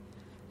meat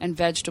and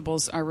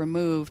vegetables are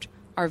removed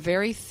are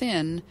very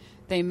thin.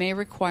 They may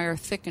require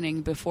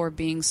thickening before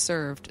being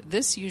served.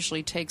 This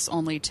usually takes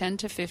only 10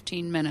 to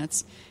 15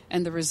 minutes,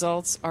 and the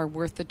results are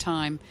worth the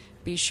time.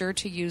 Be sure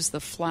to use the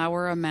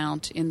flour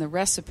amount in the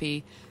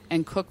recipe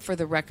and cook for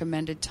the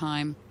recommended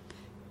time.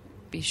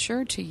 Be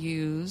sure to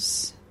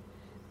use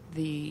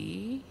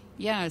the...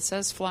 Yeah, it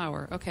says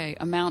flour. Okay,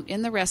 amount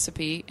in the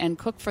recipe and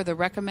cook for the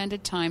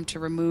recommended time to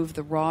remove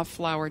the raw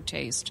flour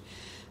taste.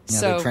 Yeah,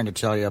 So they're trying to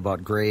tell you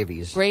about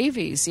gravies.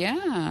 gravies,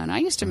 yeah, and I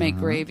used to make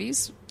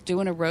gravies,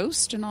 doing a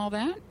roast and all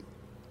that.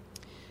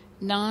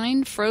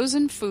 9,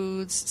 frozen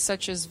foods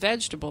such as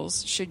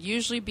vegetables should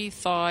usually be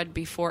thawed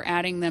before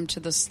adding them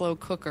to the slow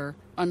cooker,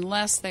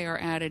 unless they are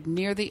added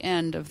near the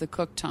end of the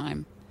cook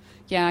time.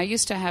 Yeah, I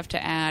used to have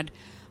to add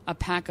a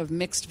pack of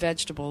mixed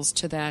vegetables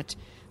to that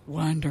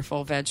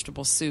wonderful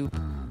vegetable soup.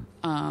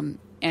 And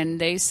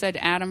they said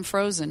add them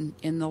frozen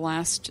in the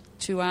last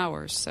 2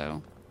 hours.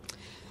 So,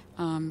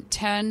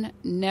 10,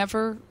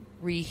 never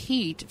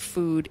reheat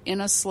food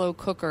in a slow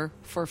cooker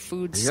for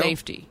food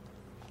safety.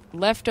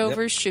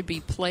 Leftovers should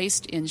be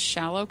placed in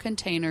shallow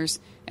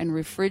containers and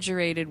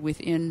refrigerated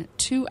within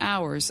 2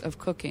 hours of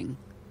cooking.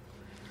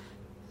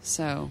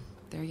 So,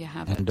 there you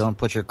have it. And don't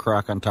put your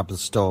crock on top of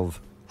the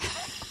stove.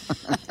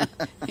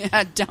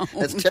 Yeah, don't.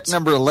 That's tip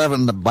number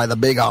 11 by the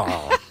big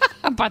R.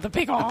 By the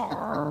big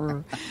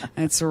R.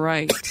 That's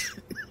right.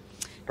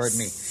 Pardon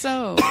me.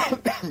 So,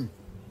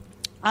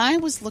 I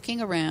was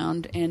looking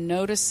around and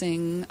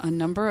noticing a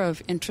number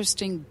of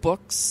interesting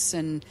books,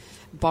 and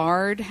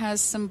Bard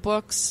has some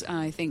books.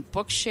 I think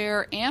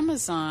Bookshare,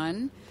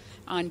 Amazon.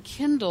 On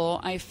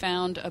Kindle, I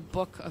found a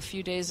book a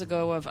few days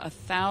ago of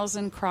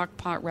 1,000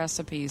 crock-pot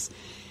recipes.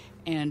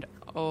 And,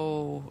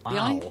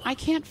 I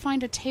can't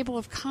find a table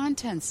of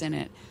contents in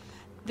it.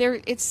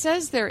 It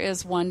says there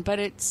is one, but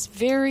it's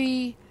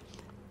very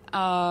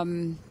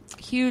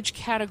huge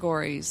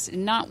categories,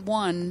 not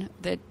one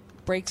that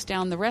breaks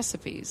down the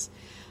recipes.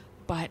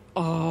 But,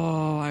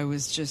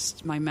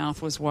 my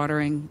mouth was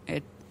watering.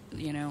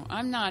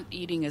 I'm not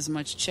eating as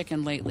much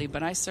chicken lately,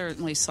 but I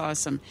certainly saw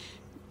some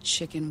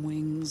chicken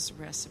wings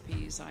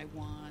recipes I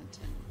want.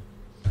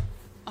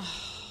 And,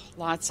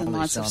 lots and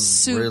lots of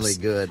soups. Really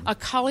good. A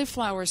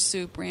cauliflower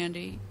soup,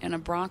 Randy, and a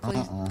broccoli,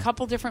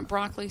 couple different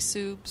broccoli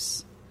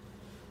soups.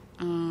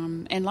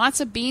 And lots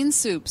of bean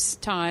soups,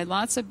 Ty.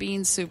 Lots of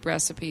bean soup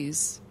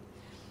recipes.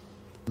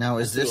 Now,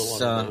 is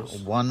this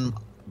one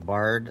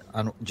Bard,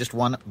 just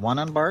one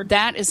on Bard?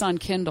 That is on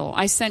Kindle.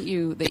 I sent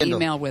you the Kindle.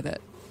 email with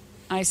it.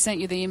 I sent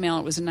you the email.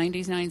 It was a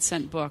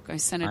 99-cent book. I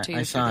sent it to you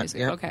a few days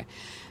ago. Yep. Okay.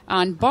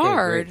 On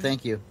Bard, Okay, great.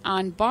 Thank you.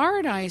 On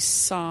Bard, I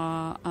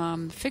saw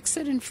Fix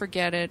It and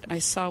Forget It. I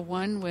saw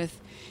one with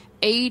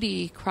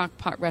 80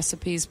 crockpot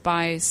recipes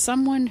by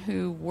someone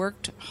who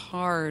worked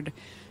hard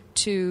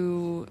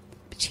to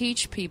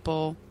teach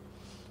people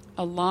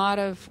a lot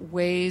of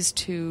ways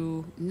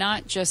to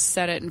not just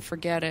set it and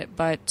forget it,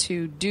 but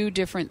to do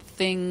different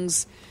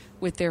things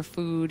with their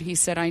food. He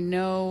said, I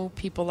know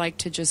people like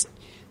to just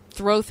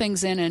throw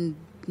things in and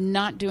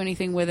not do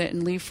anything with it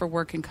and leave for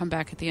work and come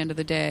back at the end of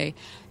the day.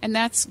 And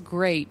that's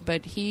great,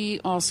 but he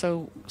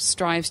also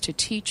strives to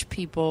teach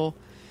people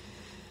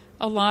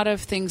a lot of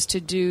things to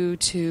do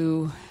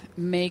to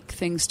make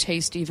things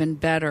taste even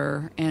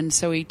better. And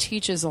so he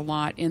teaches a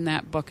lot in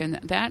that book. And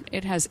that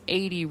it has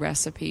 80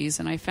 recipes,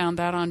 and I found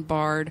that on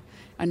Bard.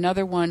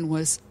 Another one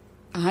was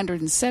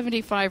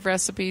 175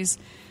 recipes.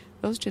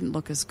 Those didn't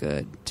look as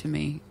good to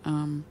me.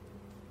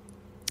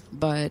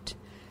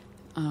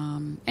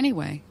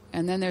 Anyway,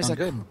 and then there's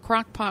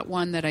Crock-Pot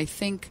one that I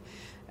think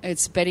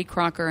it's Betty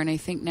Crocker, and I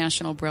think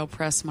National Braille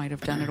Press might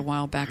have done it a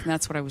while back, and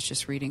that's what I was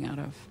just reading out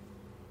of.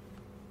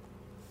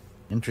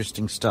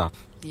 Interesting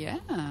stuff. Yeah.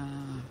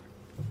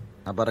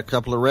 How about a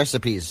couple of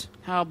recipes?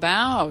 How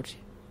about?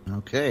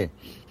 Okay.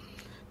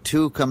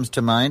 2 come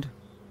to mind.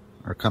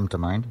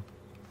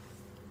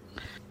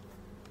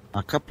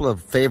 A couple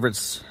of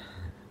favorites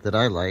that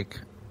I like.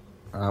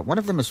 One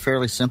of them is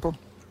fairly simple.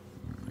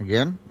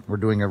 Again, we're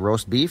doing a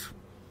roast beef,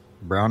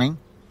 browning.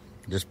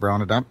 Just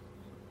brown it up.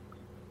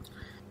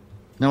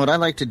 Now, what I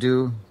like to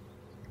do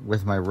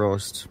with my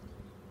roast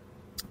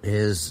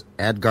is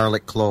add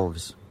garlic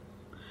cloves.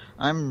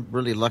 I'm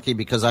really lucky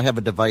because I have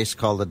a device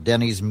called the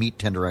Denny's Meat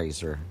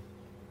Tenderizer.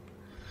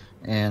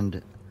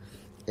 And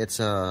it's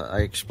I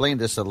explained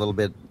this a little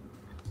bit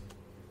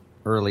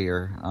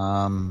earlier,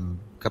 a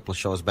couple of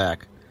shows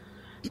back.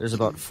 There's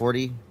about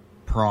 40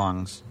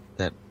 prongs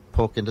that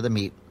poke into the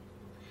meat.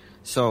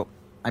 So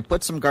I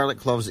put some garlic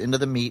cloves into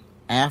the meat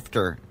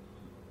after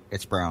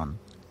it's brown.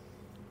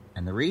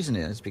 And the reason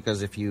is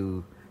because if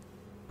you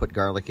put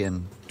garlic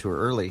in too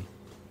early,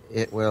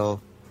 it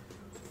will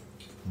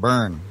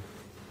burn.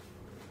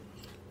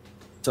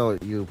 So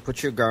you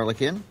put your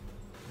garlic in,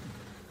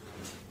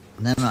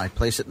 and then I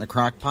place it in the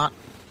crock pot,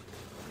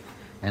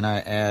 and I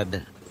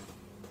add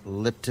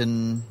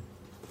Lipton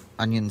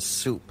onion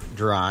soup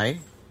dry.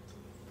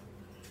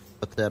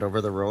 Put that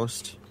over the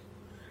roast,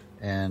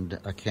 and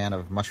a can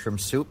of mushroom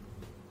soup,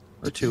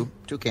 or two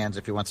cans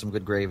if you want some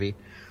good gravy.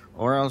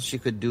 Or else you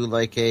could do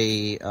like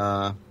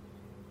a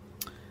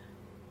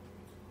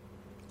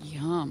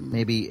Yum.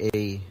 maybe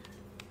a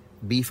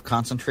beef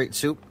concentrate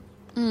soup,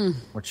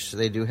 which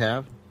they do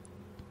have.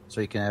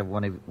 So you can have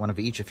one of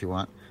each if you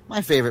want.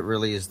 My favorite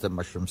really is the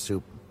mushroom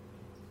soup.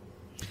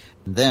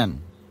 And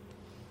then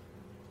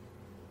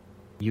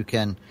you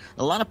can.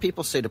 A lot of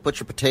people say to put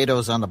your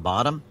potatoes on the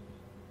bottom,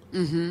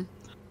 and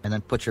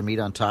then put your meat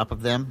on top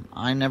of them.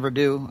 I never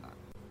do.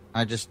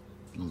 I just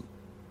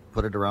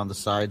put it around the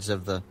sides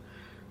of the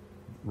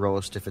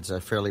roast if it's a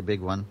fairly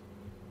big one.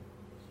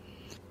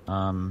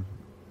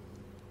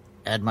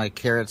 Add my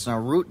carrots. Now,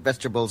 root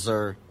vegetables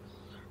are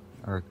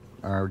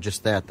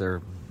just that.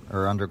 They're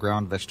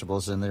underground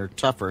vegetables, and they're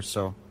tougher,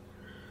 so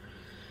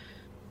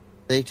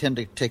they tend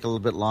to take a little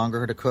bit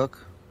longer to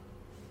cook.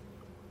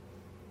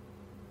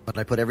 But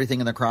I put everything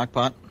in the crock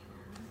pot,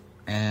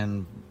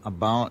 and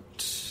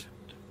about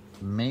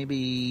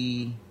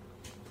maybe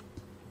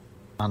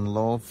on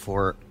low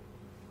for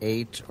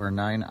 8 or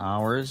 9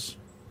 hours.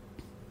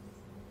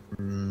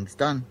 It's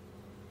done.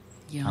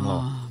 Yum. On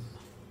low.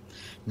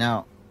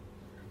 Now,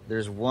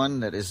 there's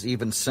one that is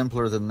even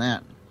simpler than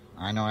that.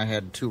 I know I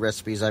had 2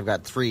 recipes. I've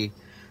got 3,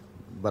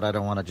 but I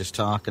don't want to just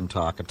talk and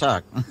talk and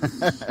talk.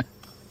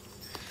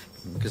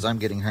 Because I'm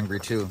getting hungry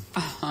too.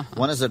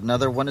 One is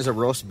a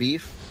roast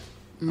beef,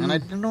 and I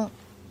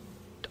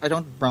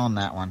don't brown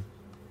that one.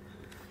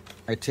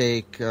 I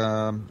take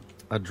a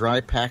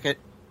dry packet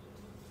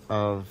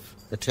of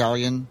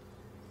Italian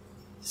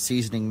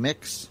seasoning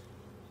mix.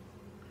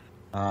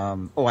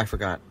 I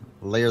forgot.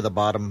 Layer the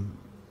bottom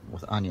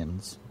with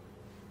onions.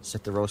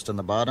 Set the roast on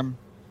the bottom.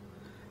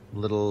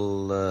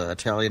 Little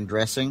Italian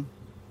dressing.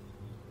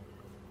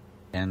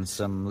 And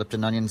some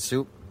Lipton onion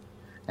soup.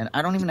 And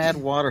I don't even add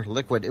water,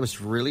 liquid. It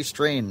was really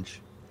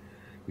strange.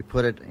 You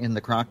put it in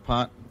the crock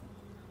pot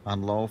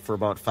on low for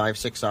about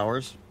 5-6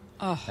 hours.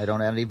 Oh. I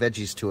don't add any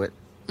veggies to it.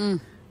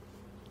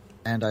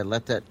 And I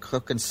let that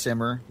cook and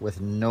simmer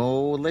with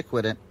no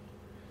liquid in it.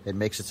 It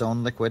makes its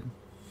own liquid.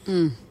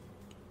 And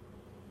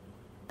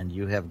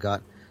you have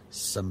got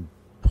some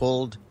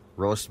pulled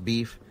roast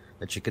beef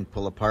that you can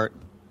pull apart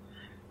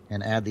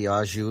and add the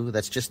au jus.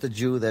 That's just the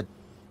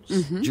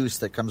juice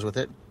that comes with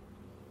it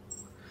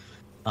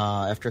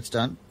after it's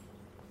done.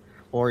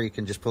 Or you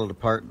can just pull it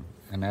apart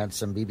and add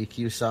some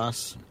BBQ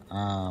sauce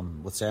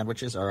with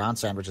sandwiches, or on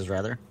sandwiches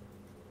rather.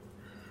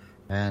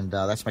 And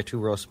that's my 2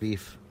 roast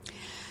beef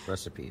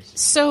recipes.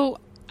 So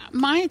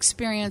my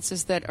experience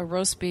is that a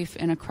roast beef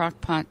in a crock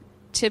pot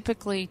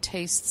typically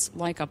tastes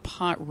like a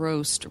pot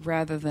roast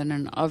rather than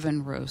an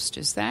oven roast.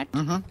 Is that?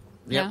 Mm-hmm. Yep.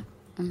 Yeah.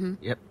 Mm-hmm.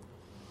 Yep.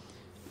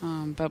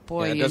 But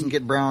boy, it doesn't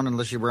get brown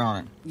unless you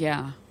brown it.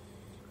 Yeah.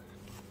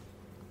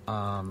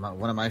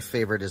 One of my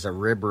favorite is a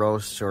rib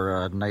roast,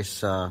 or a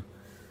nice,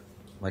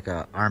 like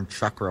a arm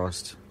chuck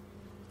roast.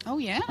 Oh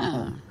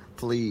yeah.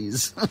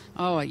 Please.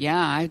 Oh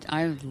yeah,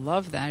 I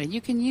love that. And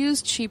you can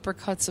use cheaper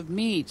cuts of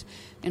meat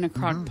in a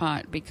crock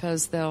pot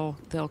because they'll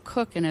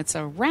cook, and it's a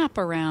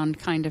wraparound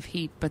kind of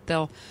heat, but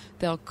they'll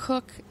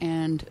cook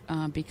and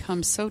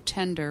become so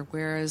tender.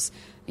 Whereas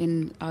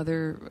in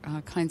other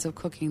kinds of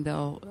cooking,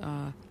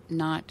 they'll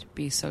not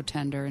be so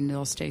tender, and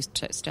they'll stay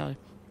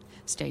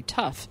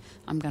tough.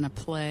 I'm going to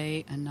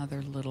play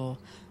another little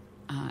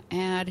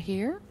ad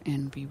here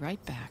and be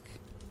right back.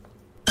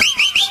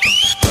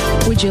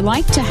 Would you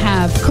like to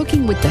have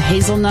Cooking with the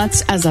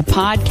Hazelnuts as a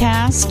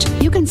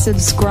podcast? You can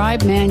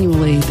subscribe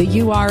manually. The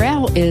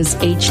URL is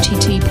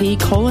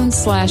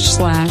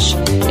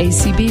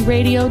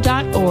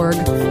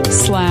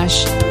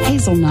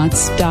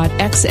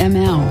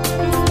http://acbradio.org/hazelnuts.xml.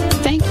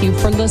 Thank you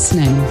for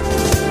listening.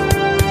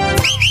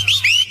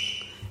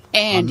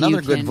 And another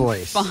you good can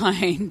voice.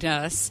 Find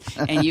us,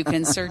 and you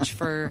can search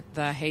for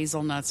the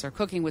Hazelnuts or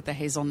Cooking with the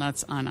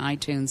Hazelnuts on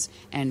iTunes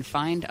and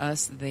find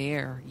us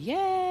there.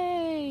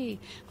 Yay!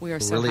 We are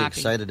so really happy.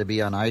 Excited to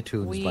be on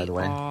iTunes, by the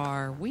way.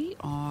 We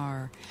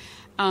are.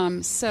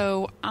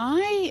 So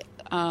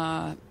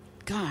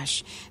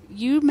gosh,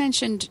 you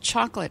mentioned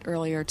chocolate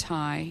earlier,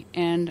 Ty,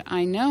 and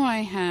I know I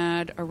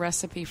had a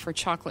recipe for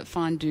chocolate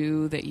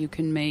fondue that you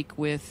can make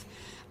with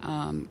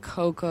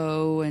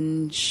cocoa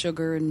and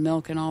sugar and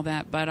milk and all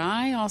that. But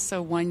I also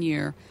one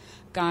year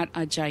got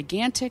a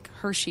gigantic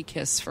Hershey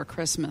Kiss for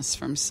Christmas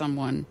from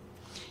someone.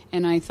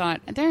 And I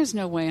thought, there's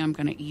no way I'm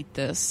going to eat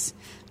this,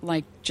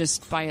 like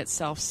just by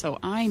itself. So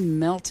I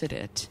melted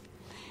it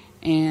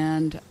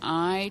and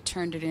I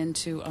turned it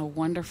into a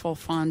wonderful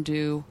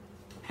fondue.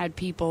 Had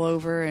people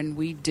over and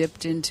we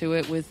dipped into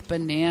it with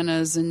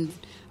bananas and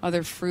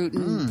other fruit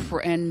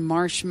and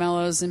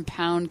marshmallows and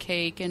pound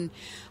cake and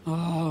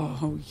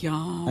oh,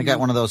 yum. I got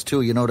one of those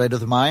too. You know what I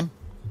did with mine?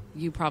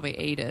 You probably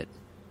ate it.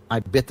 I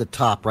bit the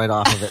top right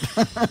off of it.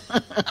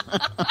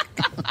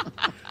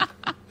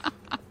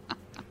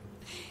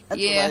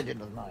 That's what I did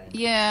with mine.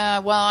 Yeah,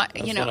 well,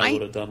 That's you know, what I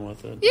would have done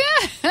with it.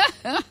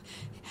 Yeah.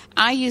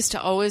 I used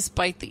to always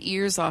bite the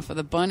ears off of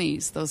the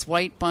bunnies, those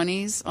white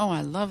bunnies. Oh,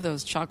 I love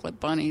those chocolate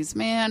bunnies,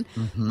 man.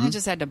 I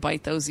just had to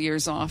bite those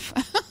ears off.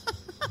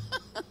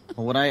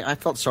 When I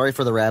felt sorry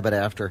for the rabbit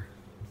after.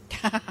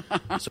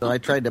 So I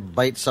tried to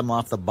bite some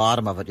off the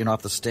bottom of it,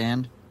 off the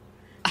stand,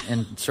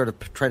 and sort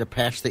of try to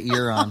patch the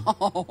ear on.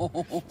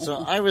 So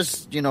I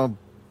was,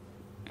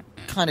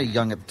 kind of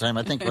young at the time.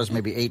 I think I was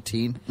maybe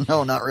 18.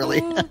 No, not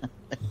really.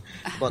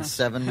 About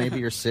 7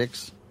 maybe, or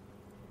 6.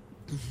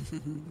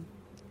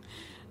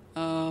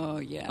 Oh,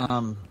 yeah.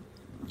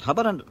 How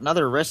about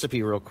another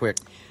recipe real quick?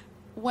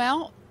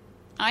 Well,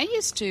 I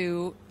used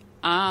to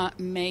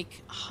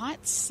make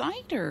hot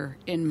cider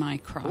in my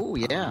crock pot. Oh,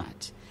 yeah.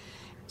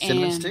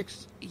 Cinnamon And-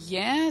 sticks?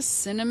 Yes,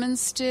 cinnamon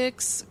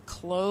sticks,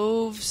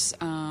 cloves,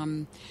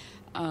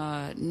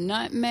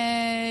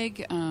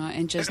 nutmeg,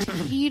 and just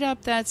heat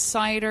up that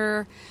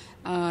cider,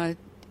 and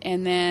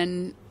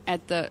then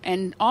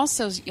and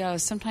also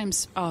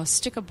sometimes a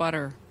stick of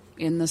butter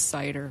in the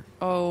cider.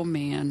 Oh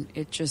man,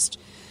 it just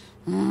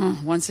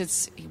once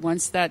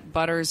that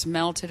butter's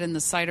melted and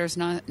the cider's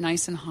not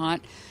nice and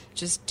hot,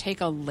 just take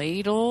a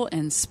ladle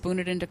and spoon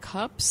it into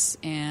cups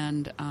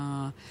and.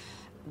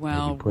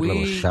 Well, Maybe put a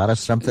little shot of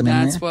something in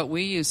that's there? what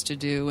we used to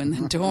do in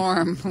the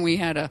dorm. We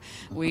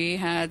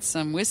had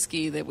some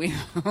whiskey that we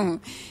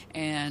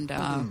and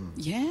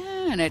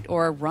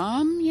or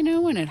rum,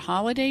 and at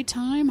holiday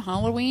time,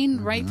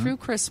 Halloween, right through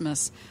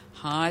Christmas,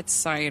 hot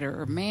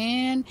cider.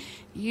 Man,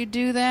 you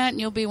do that and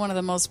you'll be one of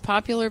the most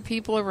popular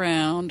people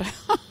around.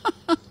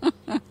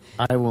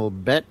 I will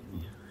bet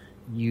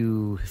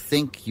you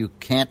think you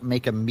can't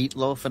make a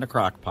meatloaf in a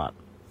crock pot.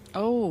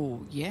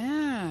 Oh,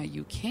 yeah,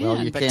 you can.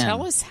 Well, you but can.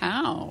 tell us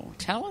how.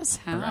 Tell us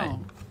how. Right.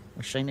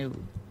 Wish I knew.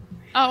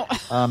 Oh.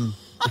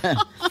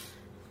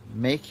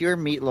 Make your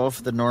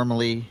meatloaf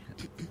normally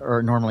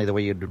the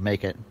way you'd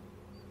make it.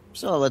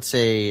 So let's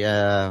say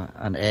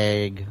an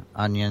egg,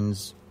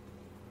 onions,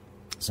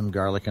 some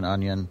garlic and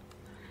onion,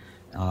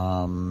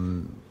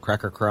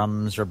 cracker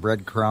crumbs or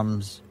bread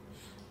crumbs,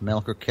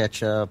 milk or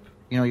ketchup.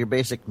 Your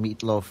basic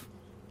meatloaf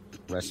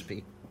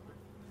recipe.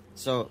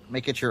 So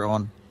make it your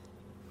own.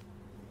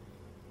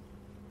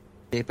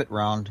 Shape it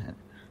round,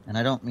 and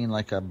I don't mean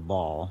like a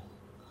ball.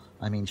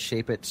 I mean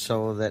shape it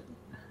so that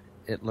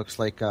it looks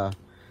like a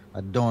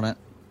donut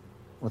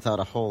without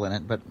a hole in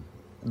it, but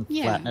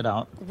flatten it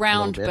out.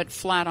 Round a little bit. but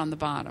flat on the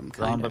bottom.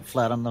 Round but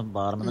flat on the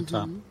bottom and the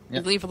top.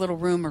 Yep. You leave a little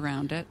room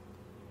around it.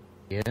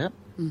 Yep.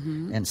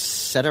 And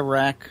set a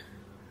rack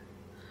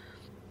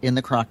in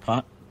the crock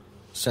pot.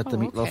 Set the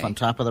meatloaf okay. on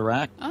top of the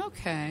rack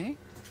Okay.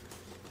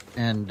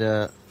 and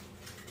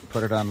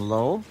put it on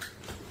low.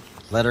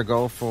 Let her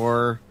go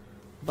for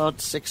about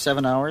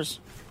 6-7 hours.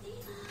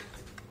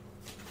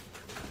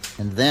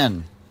 And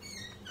then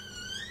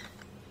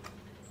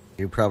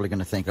you're probably going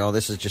to think, oh,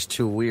 this is just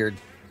too weird.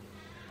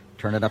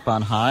 Turn it up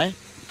on high.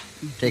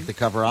 Take the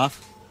cover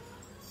off.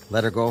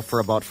 Let her go for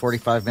about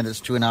 45 minutes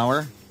to an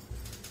hour.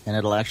 And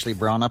it'll actually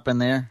brown up in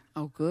there.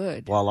 Oh,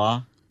 good.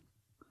 Voila.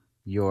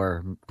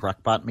 Your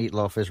crock-pot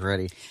meatloaf is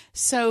ready.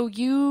 So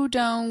you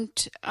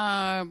don't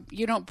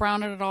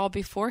brown it at all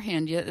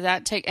beforehand. You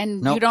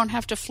Nope. don't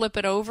have to flip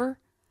it over?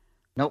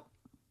 Nope.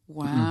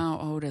 Wow.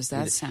 Oh, does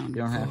that sound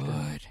you don't have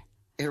good? to.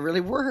 It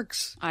really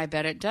works. I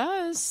bet it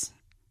does.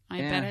 I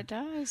Yeah. bet it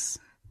does.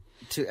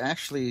 To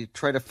actually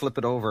try to flip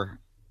it over,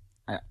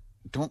 I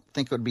don't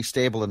think it would be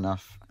stable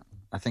enough.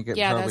 I think it'd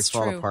probably that's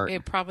fall true. apart.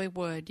 It probably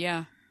would,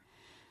 yeah.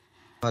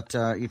 But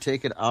you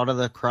take it out of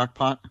the crock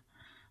pot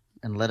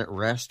and let it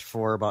rest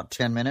for about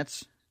 10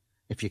 minutes,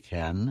 if you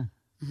can.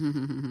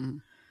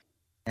 And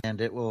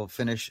it will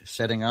finish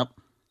setting up.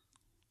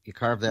 You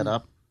carve that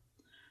up.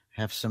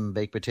 Have some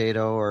baked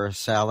potato or a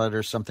salad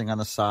or something on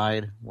the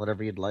side,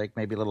 whatever you'd like.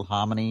 Maybe a little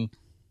hominy.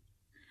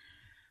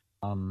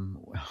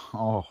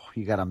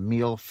 You got a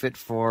meal fit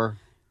for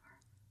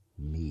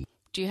me.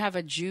 Do you have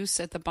a juice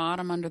at the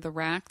bottom under the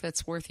rack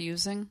that's worth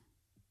using?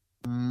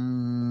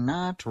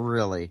 Not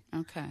really.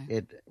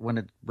 Okay. When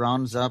it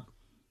browns up,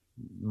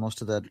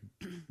 most of the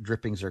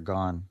drippings are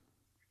gone.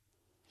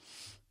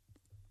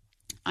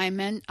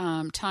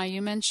 Ty,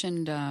 you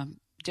mentioned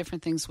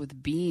different things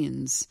with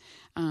beans.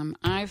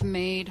 I've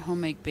made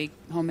homemade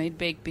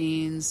baked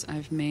beans.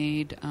 I've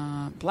made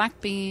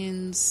black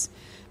bean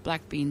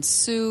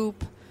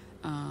soup.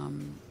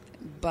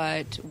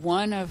 But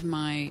one of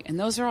my, and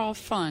those are all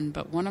fun,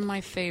 but one of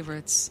my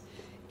favorites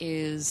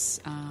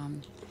is,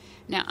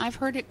 now I've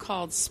heard it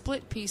called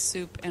split pea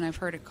soup and I've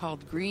heard it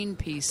called green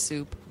pea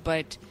soup,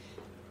 but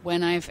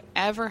when I've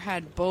ever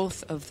had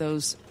both of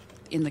those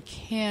in the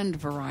canned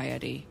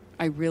variety,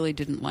 I really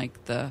didn't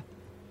like the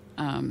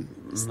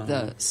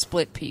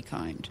split pea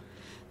kind.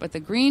 But the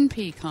green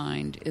pea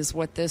kind is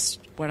what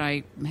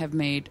I have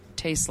made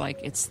tastes like.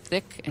 It's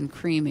thick and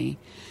creamy.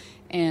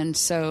 And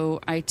so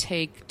I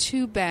take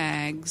 2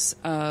 bags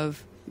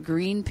of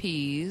green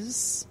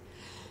peas.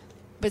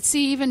 But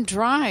see, even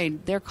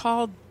dried, they're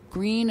called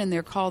green and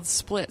they're called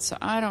split. So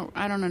I don't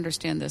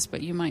understand this,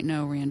 but you might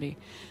know, Randy.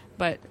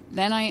 But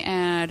then I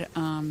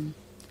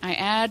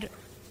add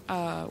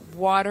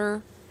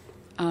water,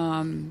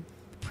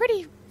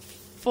 pretty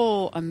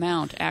full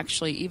amount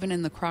actually, even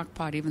in the crock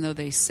pot, even though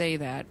they say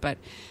that. But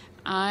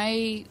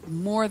I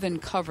more than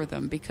cover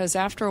them, because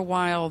after a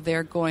while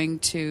they're going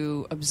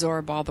to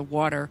absorb all the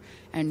water,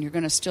 and you're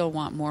going to still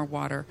want more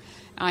water.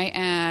 I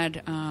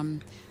add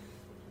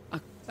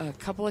a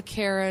couple of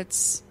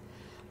carrots,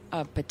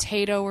 a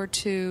potato or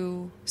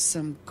two,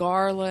 some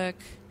garlic,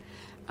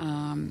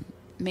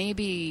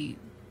 maybe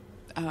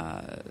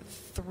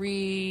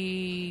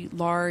 3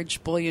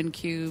 large bouillon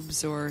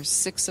cubes or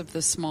 6 of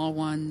the small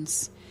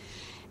ones.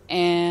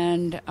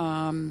 And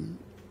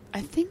I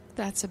think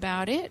that's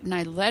about it. And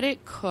I let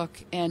it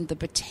cook, and the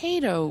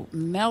potato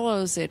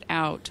mellows it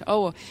out.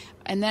 Oh,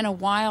 and then a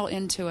while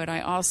into it,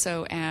 I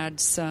also add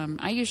some,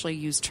 I usually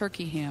use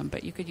turkey ham,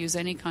 but you could use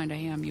any kind of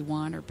ham you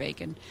want, or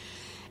bacon.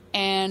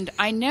 And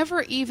I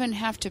never even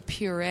have to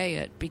puree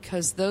it,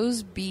 because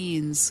those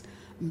beans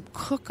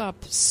cook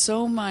up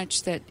so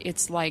much that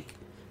it's like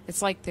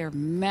they're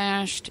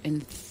mashed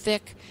and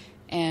thick.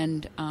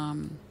 And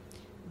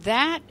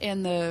that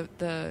and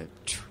the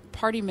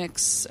party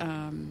mix,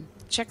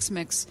 Chex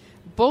Mix,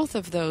 both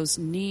of those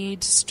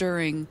need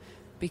stirring,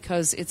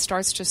 because it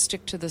starts to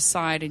stick to the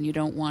side and you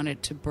don't want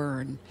it to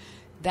burn.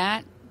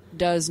 That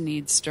does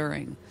need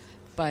stirring.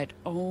 But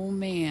oh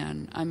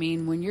man, I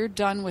mean, when you're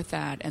done with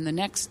that, and the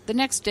next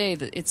day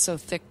that it's so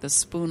thick the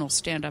spoon will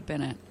stand up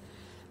in it,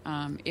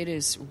 it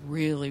is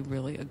really,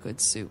 really a good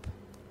soup.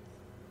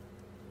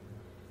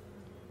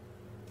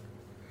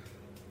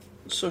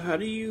 So how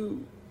do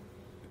you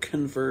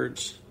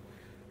convert,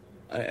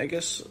 I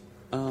guess,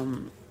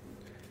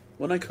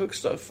 when I cook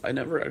stuff, I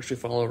never actually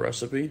follow a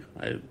recipe.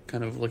 I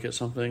kind of look at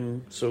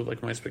something, so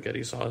like my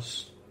spaghetti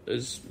sauce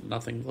is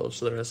nothing close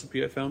to the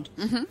recipe I found.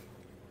 Mm-hmm.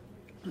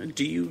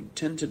 Do you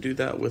tend to do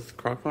that with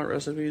crock-pot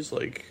recipes?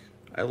 Like,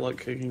 I like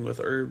cooking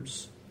with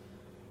herbs,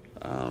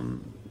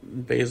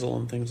 basil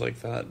and things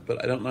like that,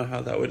 but I don't know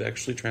how that would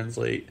actually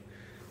translate.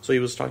 So he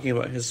was talking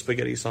about his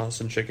spaghetti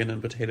sauce and chicken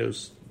and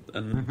potatoes,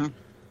 and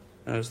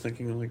I was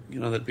thinking, like,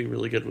 that'd be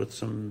really good with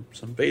some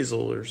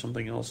basil or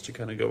something else to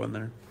kind of go in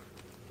there.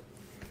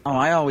 Oh,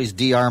 I always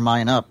DR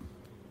mine up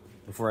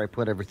before I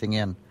put everything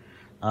in.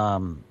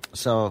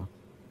 So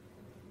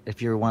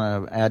if you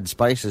want to add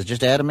spices,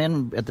 just add them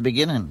in at the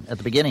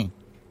beginning.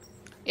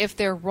 If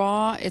they're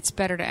raw, it's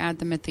better to add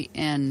them at the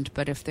end,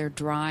 but if they're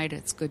dried,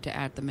 it's good to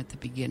add them at the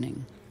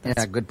beginning.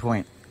 Yeah, good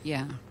point.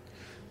 Yeah.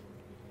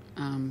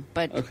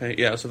 But okay,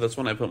 yeah, so that's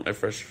when I put my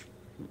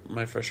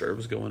fresh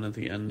herbs going at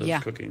the end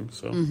of cooking.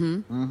 So.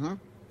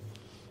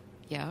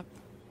 Yeah.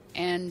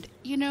 And,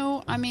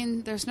 I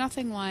mean, there's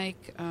nothing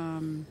like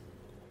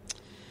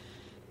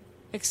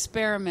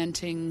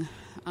experimenting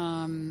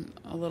a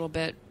little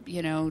bit,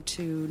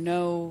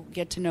 to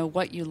get to know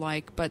what you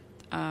like. But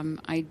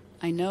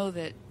I know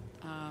that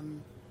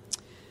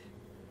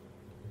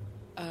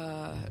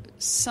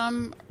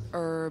some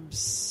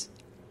herbs,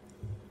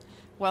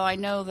 well, I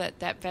know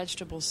that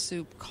vegetable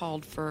soup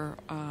called for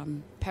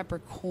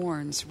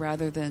peppercorns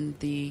rather than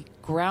the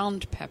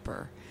ground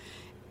pepper.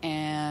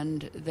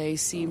 And they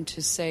seem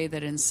to say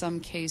that in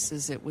some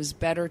cases it was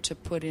better to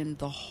put in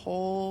the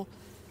whole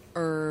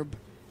herb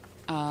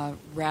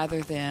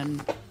rather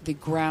than the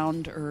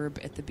ground herb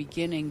at the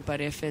beginning.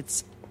 But if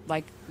it's,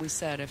 like we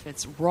said, if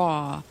it's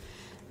raw,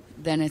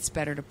 then it's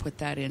better to put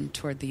that in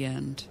toward the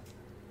end.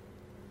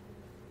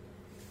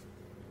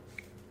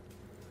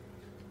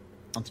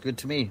 Sounds good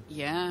to me.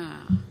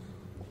 Yeah.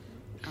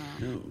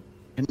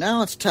 And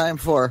now it's time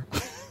for...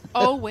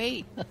 Oh,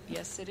 wait.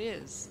 Yes, it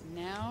is.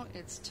 Now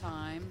it's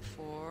time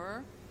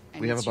for...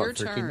 And we have it's about your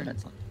 13 turn.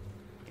 minutes.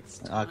 It's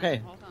time.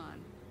 Okay. Hold on.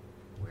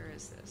 Where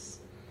is this?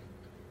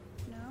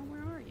 No,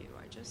 where are you?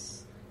 I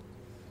just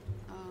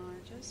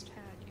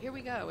had... Here we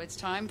go. It's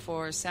time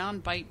for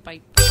Sound Bite.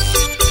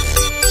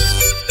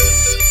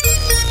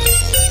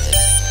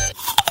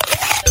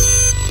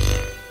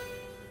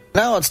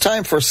 Now it's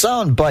time for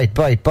Sound Bite.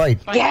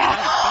 Yeah!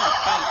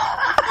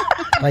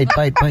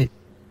 Bite.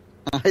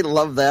 I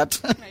love that.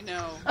 I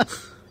know.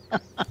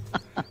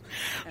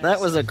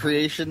 That was a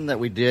creation that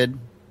we did.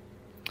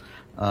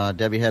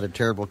 Debbie had a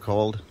terrible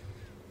cold,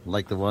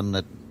 like the one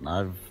that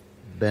I've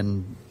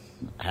been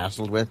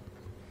hassled with.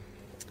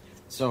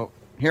 So,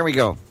 here we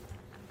go.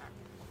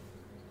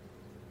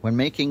 When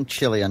making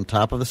chili on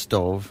top of the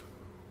stove,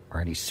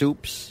 or any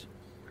soups,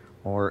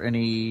 or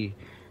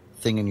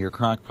anything in your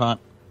crock pot,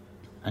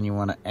 and you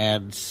want to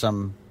add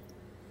some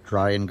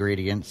dry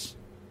ingredients,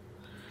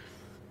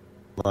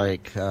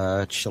 like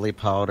chili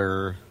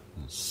powder,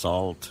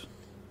 salt,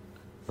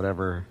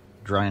 whatever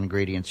dry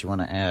ingredients you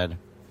want to add,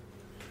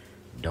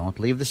 don't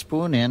leave the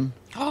spoon in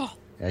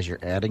as you're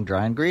adding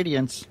dry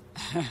ingredients.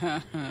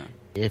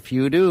 If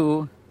you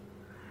do,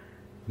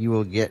 you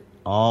will get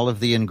all of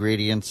the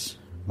ingredients,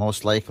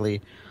 most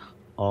likely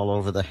all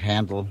over the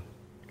handle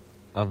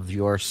of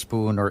your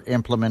spoon or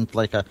implement,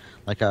 like a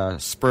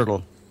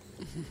spurtle.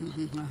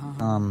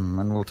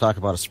 And we'll talk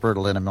about a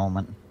spurtle in a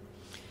moment.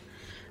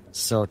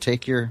 So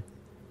take your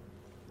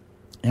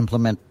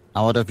implement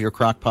out of your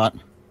crock pot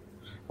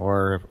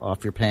or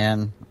off your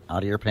pan,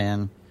 out of your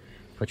pan,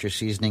 put your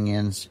seasoning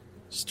in,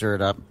 stir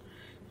it up.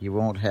 You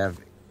won't have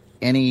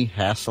any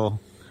hassle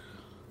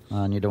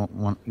and you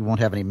won't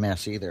have any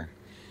mess either.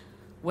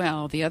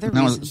 Well, the other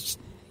No,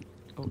 reason.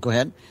 go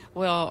ahead.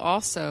 Well,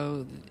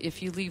 also,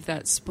 if you leave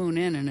that spoon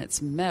in and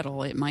it's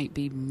metal, it might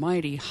be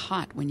mighty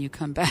hot when you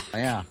come back.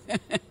 Yeah.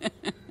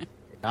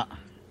 Yeah.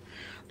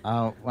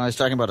 When I was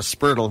talking about a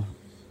spurtle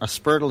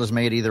is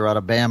made either out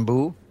of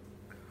bamboo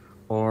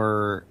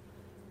or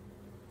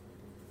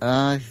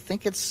I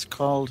think it's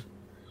called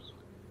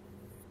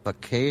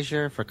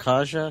acacia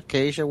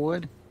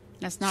wood.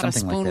 That's not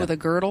Something a like spoon that. with a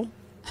girdle.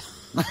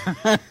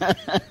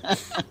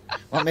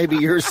 Well, maybe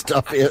your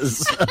stuff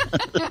is.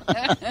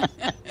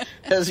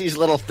 Has these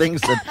little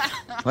things that.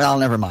 Well,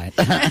 never mind.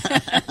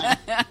 I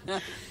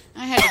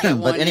had to get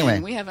one But anyway.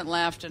 in. We haven't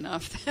laughed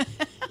enough.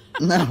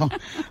 No,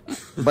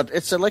 but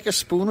it's like a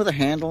spoon with a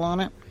handle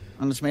on it,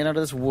 and it's made out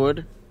of this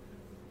wood.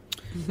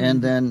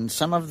 And then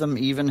some of them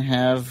even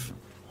have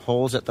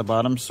holes at the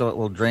bottom, so it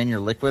will drain your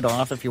liquid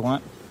off if you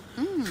want.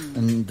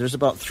 And there's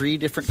about 3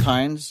 different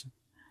kinds,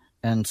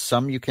 and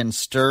some you can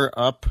stir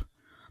up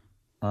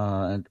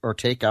or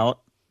take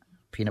out.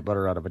 Peanut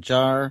butter out of a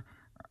jar,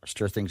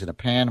 stir things in a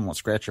pan, and won't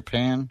scratch your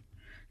pan.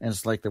 And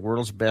it's like the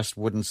world's best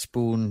wooden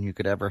spoon you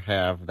could ever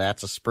have.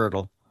 That's a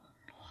spurtle.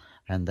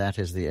 And that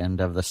is the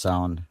end of the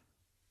sound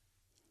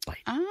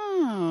bite.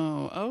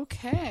 Oh,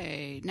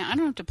 okay. Now, I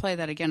don't have to play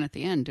that again at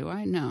the end, do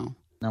I? No.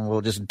 And we'll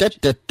just...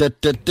 As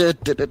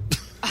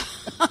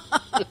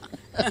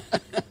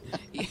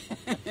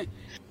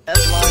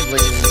long,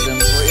 ladies and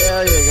gentlemen.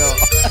 There you go.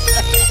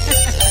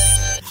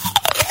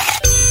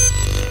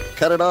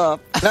 Cut it off.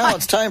 Now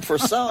it's time for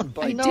sound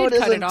bite. I No, did it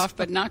cut isn't. it off,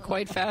 but not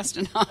quite fast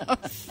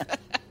enough.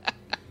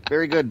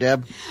 Very good,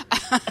 Deb.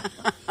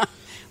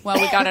 Well,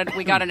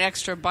 we got an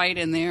extra bite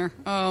in there.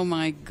 Oh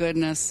my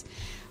goodness.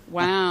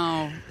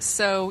 Wow.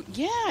 So,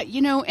 yeah,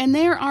 and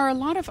there are a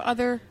lot of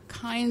other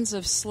kinds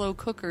of slow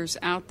cookers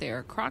out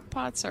there. Crock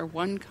pots are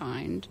one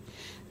kind.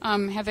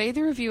 Have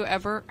either of you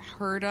ever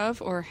heard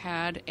of or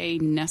had a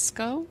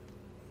Nesco?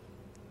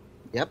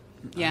 Yep.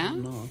 Yeah?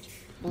 Not.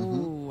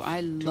 Ooh, I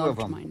of loved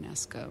them. my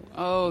Nesco.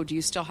 Oh, do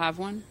you still have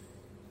one?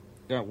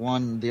 Got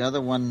one. The other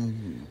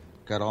one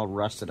got all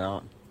rusted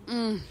out.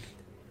 Well,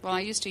 I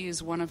used to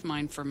use one of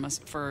mine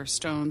for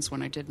stones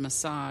when I did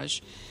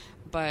massage,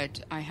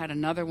 but I had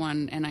another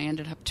one, and I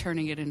ended up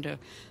turning it into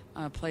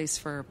a place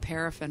for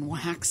paraffin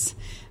wax.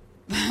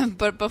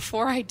 But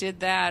before I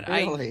did that,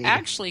 Really? I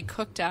actually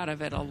cooked out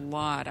of it a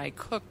lot. I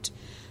cooked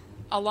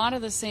a lot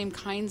of the same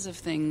kinds of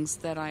things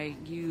that I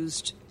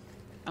used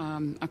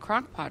a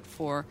crock pot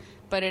for,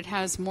 but it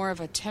has more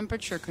of a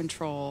temperature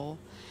control,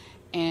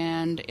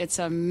 and it's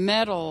a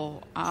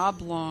metal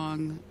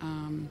oblong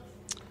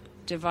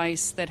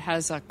device that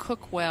has a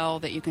cook well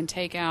that you can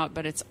take out,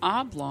 but it's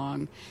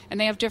oblong, and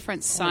they have different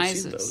I've seen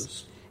sizes.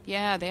 those.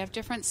 Yeah, they have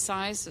different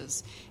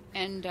sizes,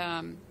 and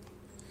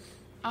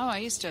I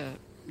used to,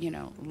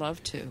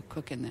 love to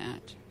cook in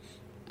that.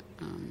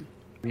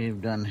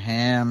 We've done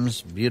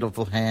hams,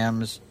 beautiful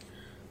hams,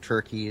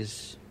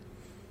 turkeys,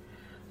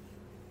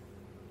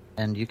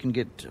 and you can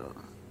get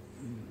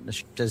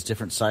there's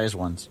different size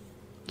ones.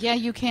 Yeah,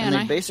 you can.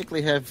 And they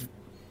basically have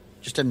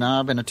just a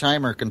knob and a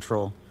timer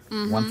control.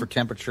 One for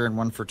temperature and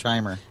one for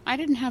timer. I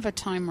didn't have a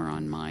timer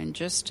on mine,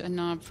 just a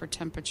knob for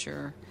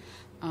temperature.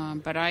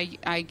 But I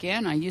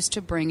used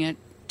to bring it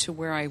to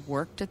where I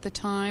worked at the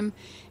time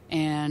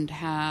and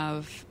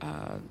have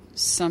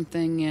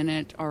something in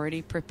it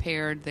already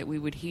prepared that we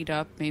would heat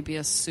up, maybe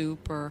a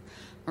soup or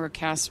a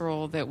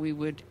casserole that we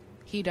would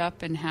heat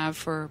up and have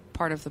for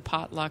part of the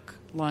potluck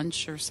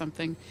lunch or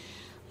something.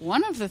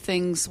 One of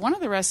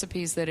the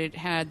recipes that it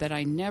had that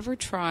I never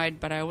tried,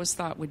 but I always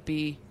thought would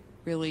be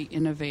really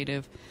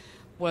innovative,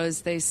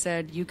 was they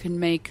said you can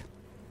make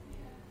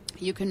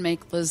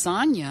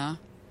lasagna,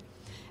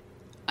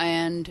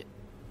 and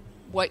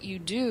what you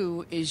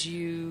do is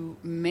you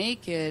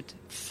make it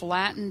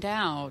flattened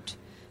out,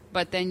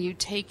 but then you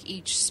take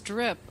each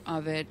strip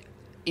of it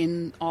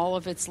in all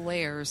of its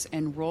layers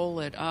and roll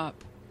it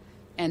up,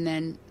 and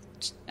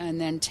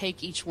then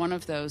take each one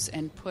of those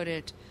and put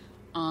it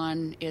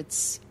on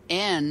its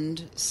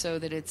end so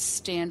that it's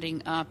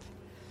standing up,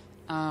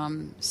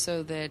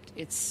 so that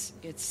it's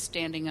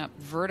standing up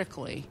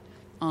vertically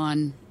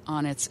on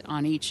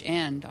each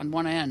end, on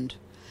one end.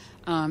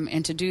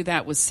 And to do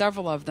that with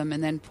several of them,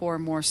 and then pour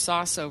more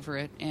sauce over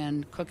it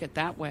and cook it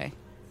that way.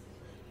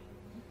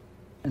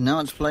 And now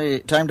it's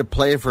time to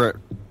play for a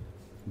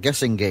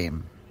guessing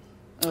game.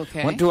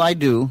 Okay. What do I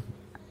do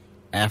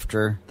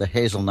after the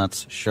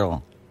Hazelnuts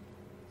show?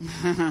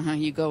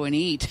 You go and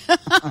eat.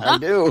 I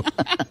do.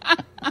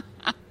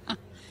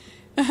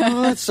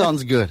 Oh, that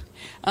sounds good.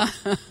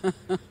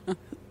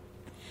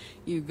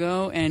 You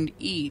go and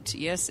eat.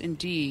 Yes,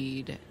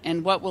 indeed.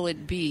 And what will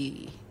it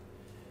be?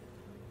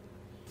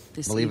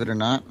 Believe it or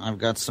not, I've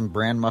got some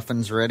bran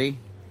muffins ready.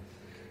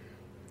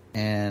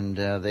 And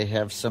they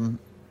have some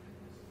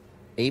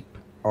ape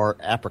or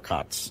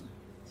apricots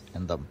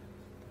in them.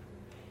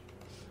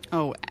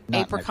 Oh,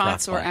 Not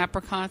apricots my or crock pot.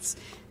 apricots?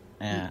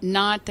 Yeah.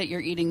 Not that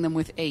you're eating them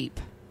with ape.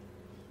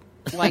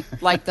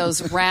 Like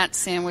those rat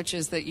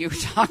sandwiches that you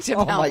talked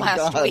Oh about my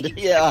last God! week.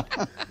 Yeah.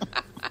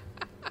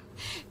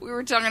 We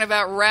were talking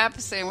about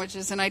wrap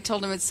sandwiches, and I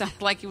told him it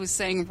sounded like he was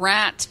saying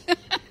rat.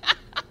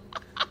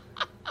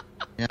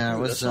 Yeah, it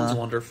was. That sounds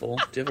wonderful.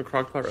 Do you have a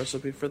crockpot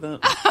recipe for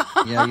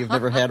that? Yeah, you've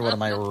never had one of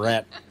my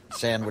rat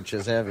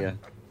sandwiches, have you?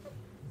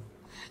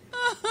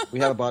 We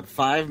have about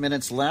 5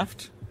 minutes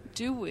left.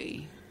 Do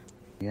we?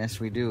 Yes,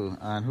 we do.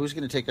 Who's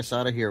going to take us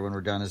out of here when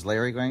we're done? Is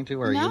Larry going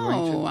to, or are you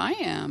going to? No, I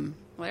am.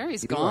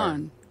 Larry's You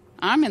gone.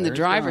 I'm in the Larry's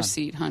driver's gone.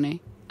 seat,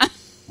 honey.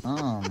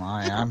 Oh,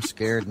 my. I'm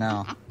scared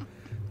now.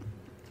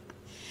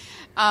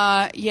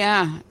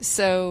 Yeah.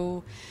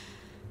 So,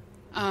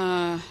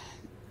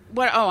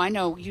 what? Oh, I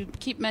know. You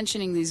keep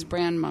mentioning these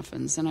bran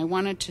muffins, and I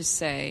wanted to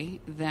say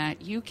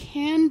that you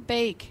can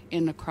bake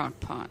in a crock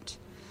pot,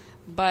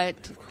 but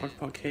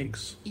Crockpot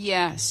cakes.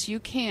 yes, you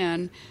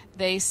can.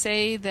 They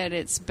say that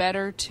it's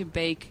better to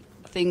bake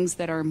things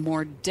that are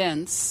more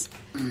dense,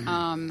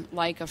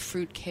 like a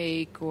fruit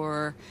cake,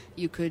 or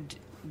you could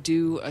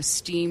do a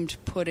steamed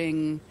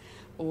pudding,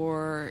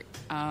 or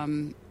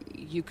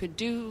you could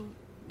do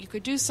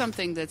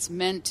something that's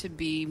meant to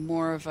be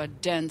more of a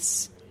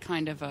dense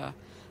kind of a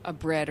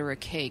bread or a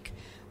cake.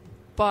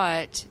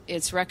 But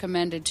it's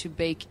recommended to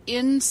bake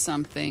in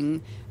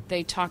something.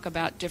 They talk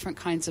about different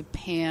kinds of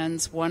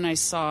pans. One I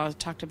saw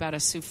talked about a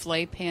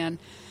souffle pan.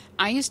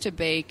 I used to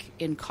bake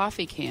in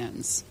coffee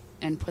cans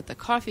and put the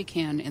coffee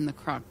can in the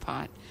crock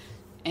pot.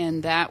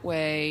 And that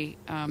way,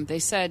 they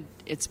said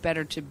it's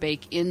better to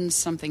bake in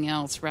something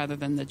else rather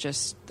than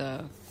just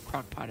the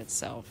crock pot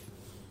itself.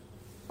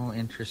 Oh,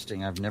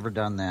 interesting. I've never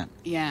done that.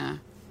 Yeah.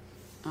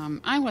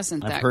 I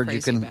wasn't I've that heard you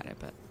crazy can- about it,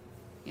 but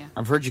yeah.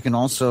 I've heard you can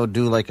also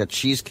do like a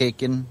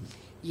cheesecake in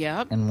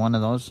Yep. one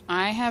of those.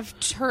 I have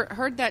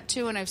heard that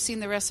too, and I've seen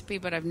the recipe,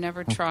 but I've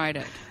never tried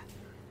it.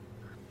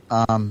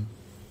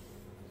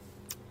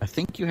 I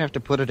think you have to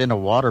put it in a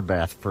water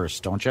bath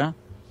first, don't you?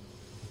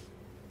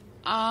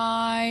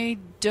 I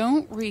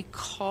don't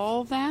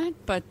recall that,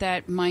 but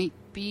that might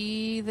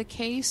be the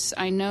case.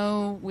 I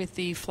know with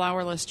the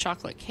flourless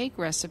chocolate cake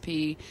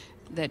recipe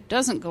that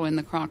doesn't go in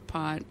the crock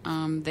pot,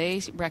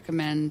 they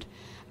recommend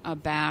a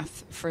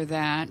bath for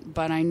that,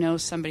 but I know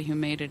somebody who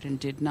made it and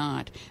did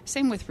not.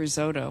 Same with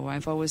risotto.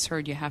 I've always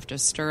heard you have to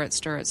stir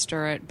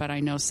it, but I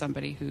know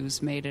somebody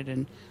who's made it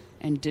and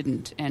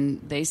didn't.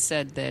 And they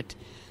said that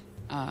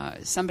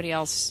somebody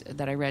else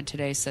that I read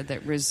today said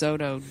that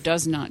risotto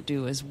does not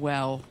do as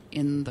well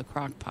in the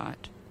crock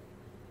pot.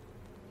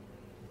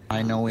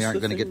 I know we What's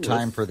aren't the going to thing get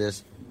time with- for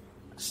this,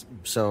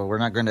 so we're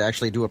not going to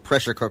actually do a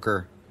pressure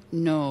cooker.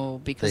 No,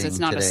 because it's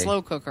Thing not a today.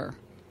 slow cooker.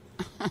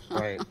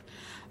 Right.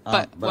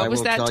 But what I was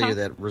will that, tell Tom? you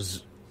that.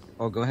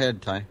 Oh, go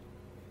ahead, Ty.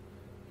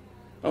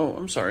 Oh,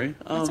 I'm sorry.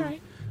 That's all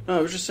right. No,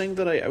 I was just saying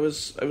that I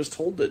was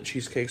told that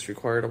cheesecakes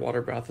required a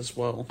water bath as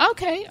well.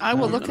 Okay, I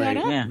will look And that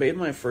I up. Yeah. made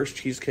my first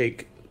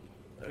cheesecake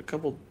a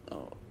couple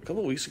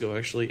weeks ago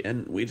actually,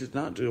 and we did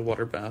not do a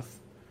water bath,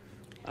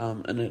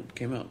 and it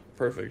came out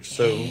perfect.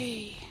 So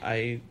Hey.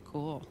 I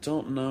Cool.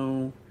 don't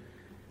know.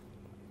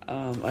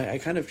 I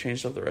kind of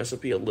changed up the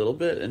recipe a little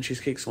bit, and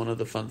cheesecake's one of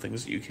the fun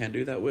things that you can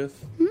do that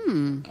with.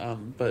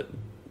 But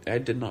I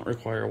did not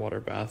require a water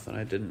bath, and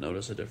I didn't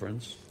notice a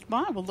difference.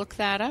 Well, I will look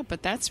that up,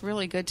 but that's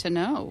really good to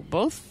know,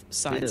 both It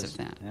sides is, of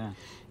that. Yeah.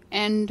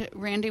 And,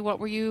 Randy, what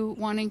were you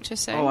wanting to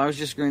say? Oh, I was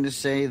just going to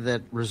say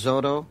that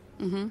risotto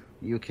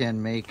you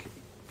can make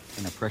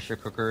in a pressure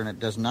cooker, and it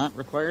does not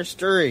require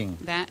stirring.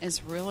 That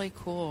is really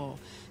cool.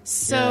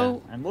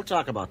 So, Yeah, and we'll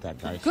talk about that,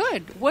 guys.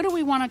 good. What do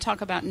we want to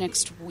talk about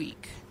next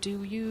week?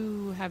 Do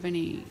you have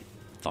any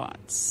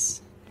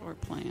thoughts or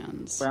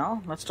plans?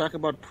 Well, let's talk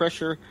about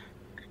pressure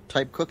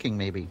type cooking,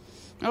 maybe.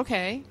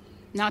 Okay.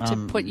 Not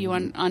to put you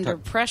under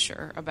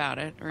pressure about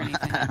it or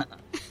anything.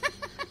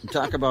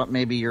 Talk about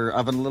maybe your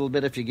oven a little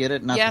bit if you get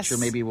it. Not Yes. that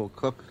you maybe will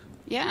cook,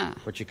 Yeah.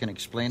 but you can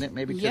explain it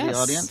maybe to Yes.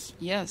 the audience.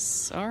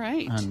 Yes. All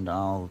right. And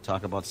I'll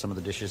talk about some of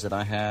the dishes that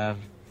I have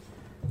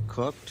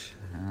cooked,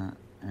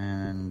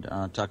 and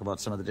talk about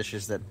some of the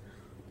dishes that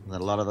a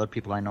lot of other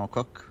people I know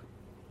cook.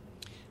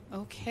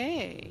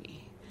 Okay.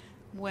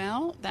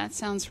 Well, that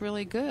sounds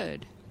really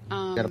good.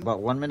 Got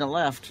about 1 minute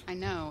left. I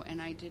know,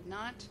 and I did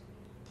not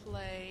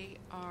play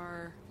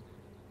our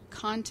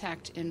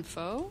contact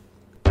info.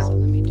 So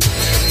let me do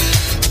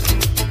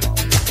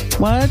that.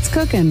 What's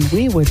cooking?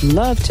 We would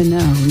love to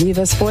know. Leave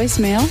us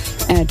voicemail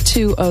at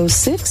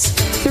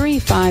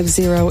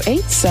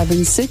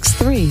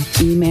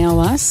 206-350-8763. Email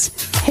us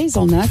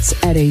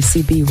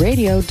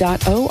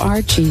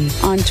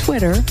hazelnuts@acbradio.org. On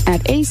Twitter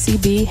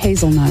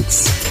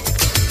 @acbhazelnuts.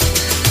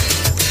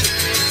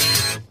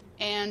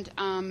 And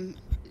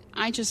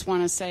I just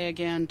want to say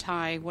again,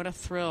 Ty, what a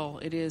thrill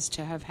it is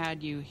to have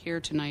had you here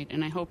tonight,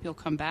 and I hope you'll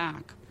come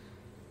back.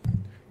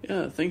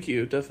 Yeah, thank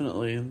you,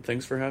 definitely, and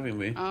thanks for having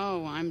me.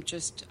 Oh, I'm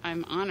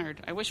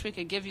honored. I wish we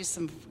could give you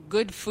some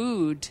good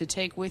food to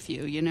take with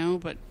you,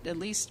 but at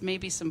least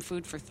maybe some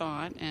food for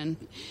thought, and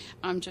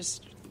I'm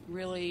just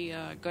really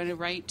going to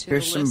write to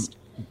Here's the some list.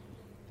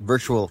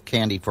 virtual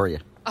candy for you.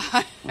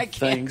 I can't.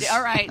 Thanks.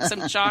 All right,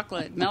 some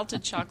chocolate,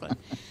 melted chocolate.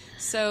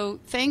 So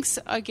thanks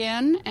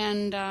again,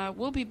 and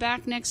we'll be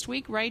back next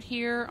week right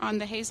here on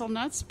the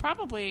Hazelnuts,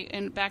 probably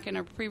back in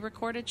a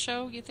pre-recorded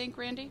show, you think,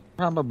 Randy?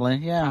 Probably,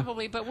 yeah.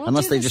 Probably, but we'll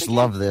Unless do they this just again.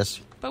 love this.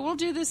 But we'll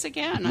do this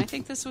again. I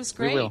think this was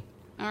great. will.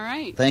 All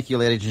right. Thank you,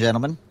 ladies and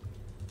gentlemen.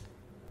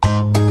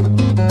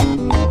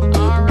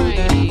 All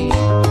righty.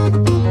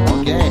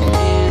 Okay.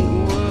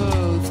 And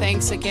whoa,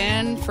 thanks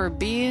again for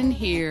being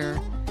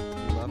here.